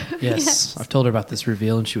 Yes. Yes. I've told her about this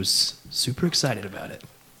reveal and she was super excited about it.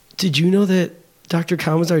 Did you know that Dr.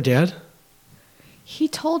 Khan was our dad? He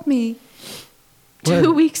told me When?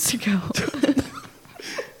 2 weeks ago.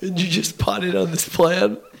 And you just potted on this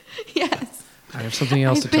plan? Yes. I have something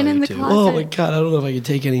else I've to tell been in you the too. closet. Oh my God, I don't know if I can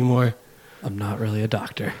take any more. I'm not really a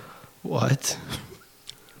doctor. What?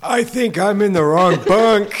 I think I'm in the wrong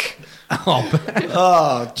bunk.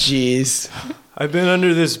 Oh, jeez. I've been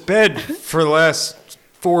under this bed for the last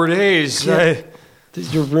 4 days. Yeah.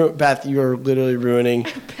 Beth, you're literally ruining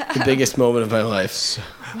the biggest moment of my life.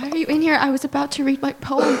 Why are you in here? I was about to read my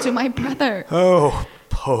poem to my brother. Oh,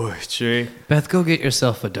 poetry. Beth, go get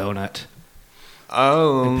yourself a donut.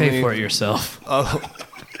 Oh, And pay for it yourself.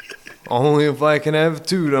 Only if I can have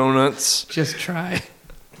 2 donuts. Just try.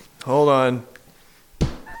 Hold on.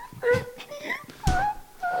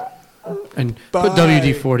 And Bye. put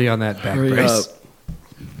WD-40 on that back Hurry brace. up.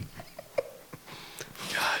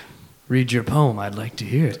 Read your poem. I'd like to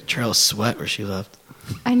hear it. Charles sweat where she left.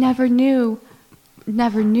 I never knew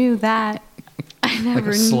that. I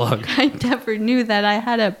never slug. I never knew that I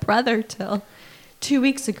had a brother till 2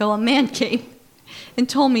 weeks ago. A man came and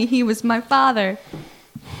told me he was my father.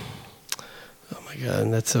 Oh my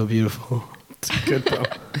God, that's so beautiful. It's a good poem.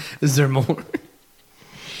 Is there more?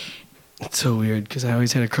 It's so weird because I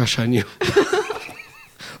always had a crush on you.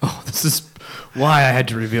 Oh, this is why I had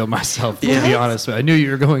to reveal myself, to be honest. I knew you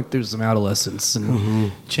were going through some adolescence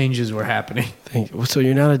and changes were happening. Thank you. So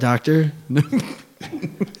you're not a doctor? No.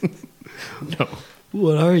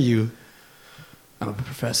 What are you? I'm a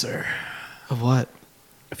professor Of what?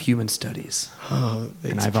 of human studies. Oh,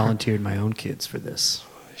 And I volunteered my own kids for this.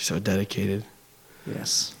 You're so dedicated.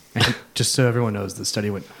 Yes. And just so everyone knows, the study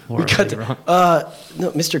went We horribly got wrong.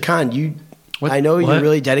 no, Mr. Khan, you. What? I know What? you're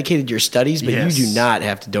really dedicated to your studies, but Yes. you do not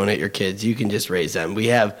have to donate your kids. You can just raise them. We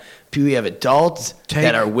have adults Take-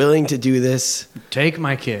 that are willing to do this. Take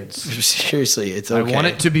my kids. Seriously, it's okay. I want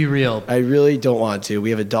it to be real. I really don't want to.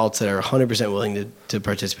 We have adults that are 100% willing to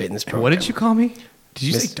participate in this program. What did you call me? Did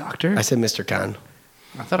you Miss- say doctor? I said Mr. Khan.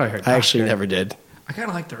 I thought I heard I actually doctor. never did. I kind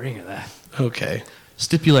of like the ring of that. Okay.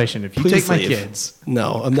 Stipulation, if you Please take my leave. kids.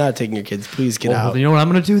 No, I'm not taking your kids. Please get Well, out. you know what I'm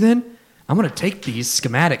going to do then? I'm going to take these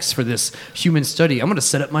schematics for this human study. I'm going to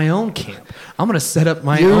set up my own camp. I'm going to set up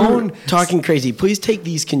my You're own. talking crazy. Please take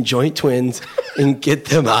these conjoint twins and get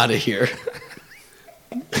them out of here.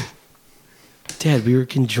 Dad, we were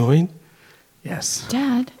conjoined? Yes.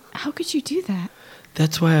 Dad, how could you do that?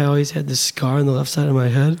 That's why I always had this scar on the left side of my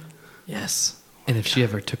head? Yes. And if she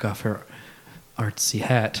ever took off her artsy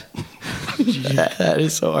hat, That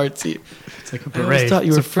is so artsy. it's like a I always beret. thought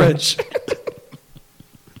you It's were a French.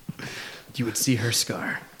 you would see her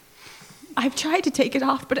scar. I've tried to take it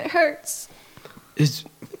off, but it hurts.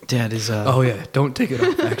 Dad is Oh, yeah. Don't take it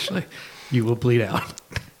off, actually. You will bleed out.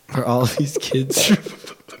 are all these kids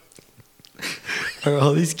are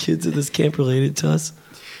all these kids at this camp related to us?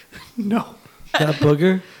 No. That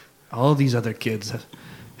booger? All these other kids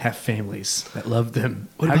have families that love them.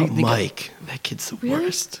 What How do about you think Mike? That kid's the Really?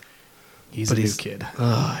 worst. He's But a new he's- kid.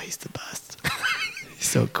 Oh, he's the best. He's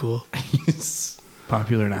so cool. He's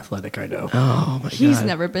popular and athletic, I know. Oh my He's god.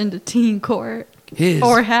 never been to teen court. His.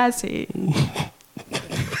 Or has he?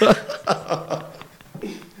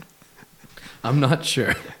 I'm not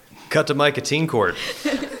sure. Cut to Mike at Teen Court.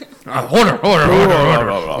 Order.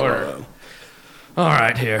 All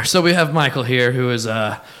right, here. So we have Michael here who is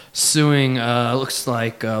suing, looks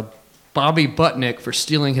like Bobby Butnick for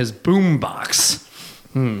stealing his boombox.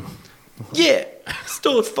 Yeah.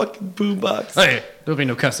 Stole a fucking boombox. Hey, there'll be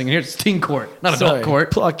no cussing in here. It's teen court, not adult Sorry,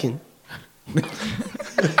 court. Plucking.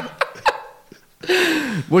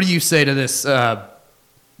 What do you say to this,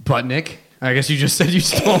 Butnick? I guess you just said you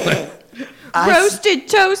stole it. Roasted,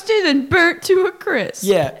 toasted, and burnt to a crisp.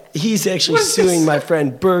 Yeah, he's actually suing my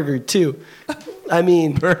friend Burger too. I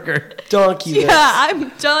mean, Burger. Donkey. Yeah, I'm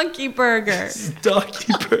Donkey Burger.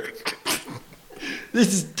 Donkey Burger. This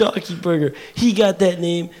is Donkey Burger. He got that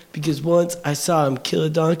name because once I saw him kill a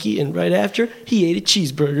donkey, and right after, he ate a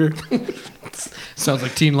cheeseburger. Sounds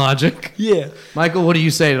like teen logic. Yeah. Michael, what do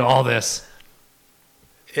you say to all this?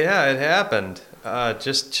 Yeah, it happened.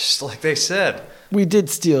 Just like they said. We did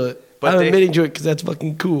steal it. But I'm they- admitting to it because that's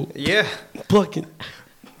fucking cool. Yeah. Plucking.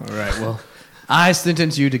 All right, well, I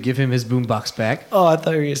sentence you to give him his boombox back Oh, I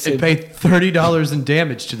thought you were going to say. and pay $30 in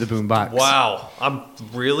damage to the boombox. Wow. I'm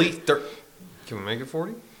really. Can we make it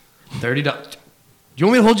 40? $30. Do you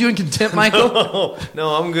want me to hold you in contempt, Michael?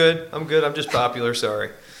 No, I'm good. I'm just popular. Sorry.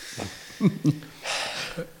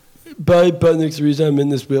 Bobby Butnick's the reason I'm in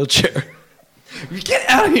this wheelchair. Get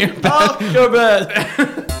out of here. Oh, you're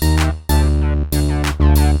bad.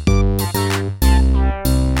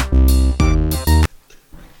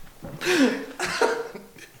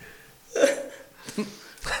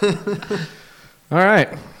 All right.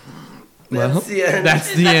 Well, That's the end.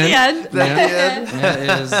 That's the end. The end.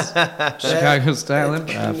 That is Chicago style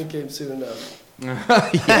improv. Became soon enough.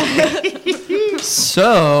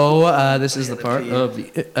 So, this is the part of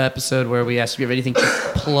the episode where we ask if you have anything to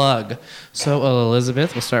plug. So,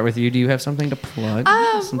 Elizabeth, we'll start with you. Do you have something to plug?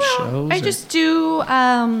 Some shows? I or- just do.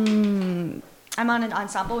 I'm on an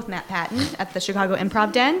ensemble with Matt Patton at the Chicago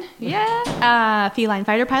Improv Den. Yeah. Feline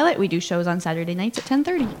Fighter Pilot. We do shows on Saturday nights at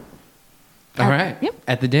 10:30. All right. Yep.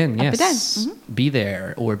 At the Den, At yes. the Den, Be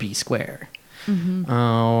there or be square.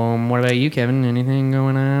 What about you, Kevin? Anything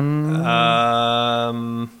going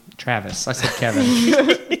on? Travis. I said Kevin.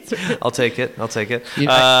 I'll take it. You-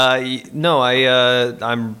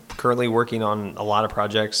 I'm currently working on a lot of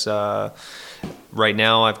projects. Right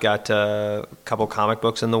now, I've got a couple comic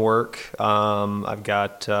books in the work. I've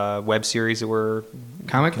got web series that we're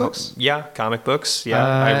Comic books? Yeah, comic books. Yeah,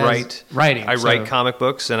 I write writing, I write so- comic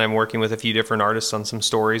books, and I'm working with a few different artists on some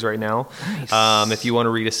stories right now. Nice. If you want to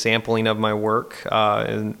read a sampling of my work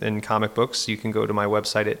in comic books, you can go to my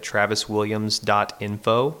website at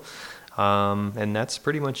traviswilliams.info, and that's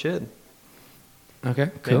pretty much it. Okay,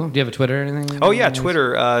 cool. Do you have a Twitter or anything? Oh yeah,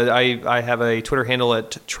 Twitter. I have a Twitter handle at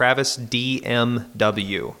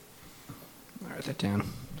TravisDMW. I'll write that down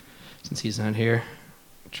since he's not here.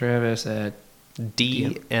 Travis at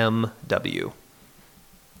DMW.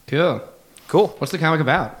 Cool. Cool. What's the comic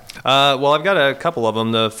about? Well, I've got a couple of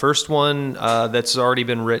them. The first one that's already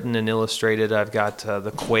been written and illustrated, I've got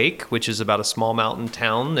The Quake, which is about a small mountain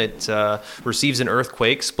town that receives an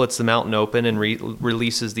earthquake, splits the mountain open, and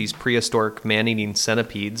releases these prehistoric man-eating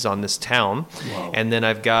centipedes on this town. Whoa. And then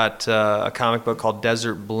I've got a comic book called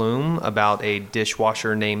Desert Bloom about a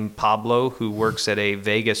dishwasher named Pablo who works at a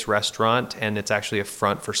Vegas restaurant, and it's actually a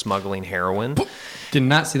front for smuggling heroin. Did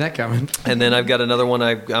not see that coming. And then I've got another one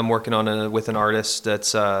I'm working on with an artist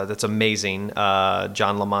that's amazing,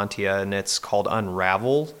 John Lamontia, and it's called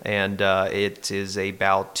Unravel. And it is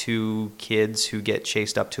about two kids who get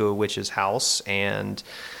chased up to a witch's house, and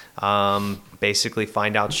Basically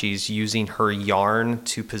find out she's using her yarn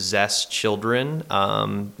to possess children.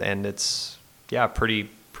 And it's, pretty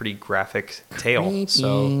graphic tale.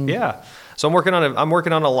 So, yeah. So I'm working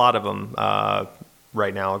on a lot of them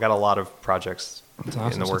right now. I got a lot of projects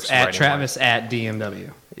in the works. At Travis at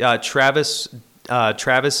DMW. Travis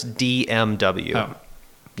DMW. Oh.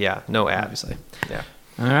 Yeah, no ad. Obviously. Yeah.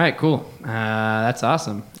 All right, cool. That's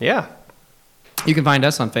awesome. Yeah. You can find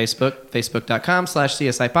us on Facebook,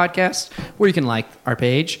 facebook.com/CSI Podcast, where you can like our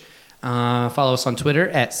page. Follow us on Twitter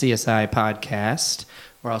at CSI Podcast.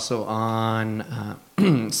 We're also on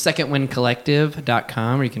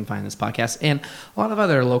secondwindcollective.com, where you can find this podcast and a lot of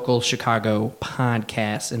other local Chicago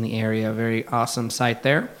podcasts in the area. Very awesome site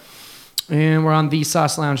there. And we're on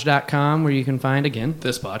thesaucelounge.com, where you can find, again,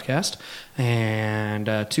 this podcast and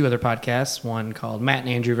 2 other podcasts, one called Matt and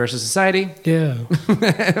Andrew versus Society. Yeah.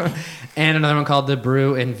 And another one called the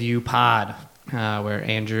Brew and View Pod, where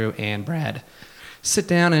Andrew and Brad sit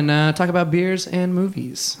down and talk about beers and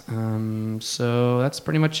movies. So that's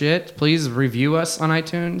pretty much it. Please review us on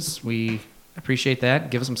iTunes. We appreciate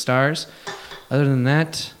that. Give us some stars. Other than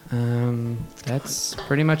that, that's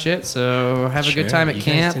pretty much it. So have a good time at You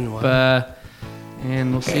guys camp, didn't want-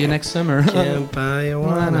 and we'll see you next summer. Can't buy a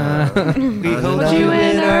wanna. We hold you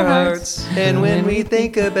in our hearts, and when we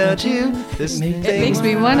think about you, this thing Makes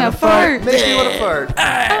me want to fart. makes me want to fart.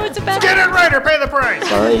 Oh, it's a bad Get it right or pay the price.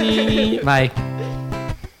 Bye. Bye.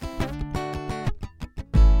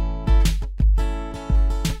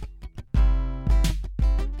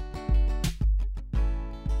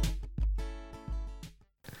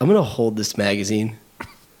 I'm gonna hold this magazine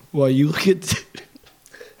while you look at.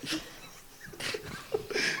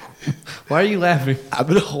 Why are you laughing? I'm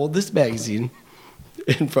gonna hold this magazine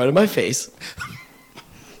in front of my face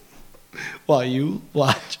while you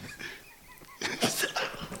watch.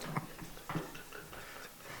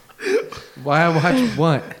 Why watch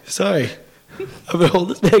what? Sorry, I'm gonna hold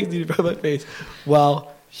this magazine in front of my face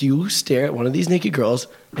while you stare at one of these naked girls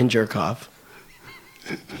and jerk off.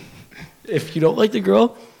 If you don't like the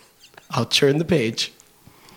girl, I'll turn the page.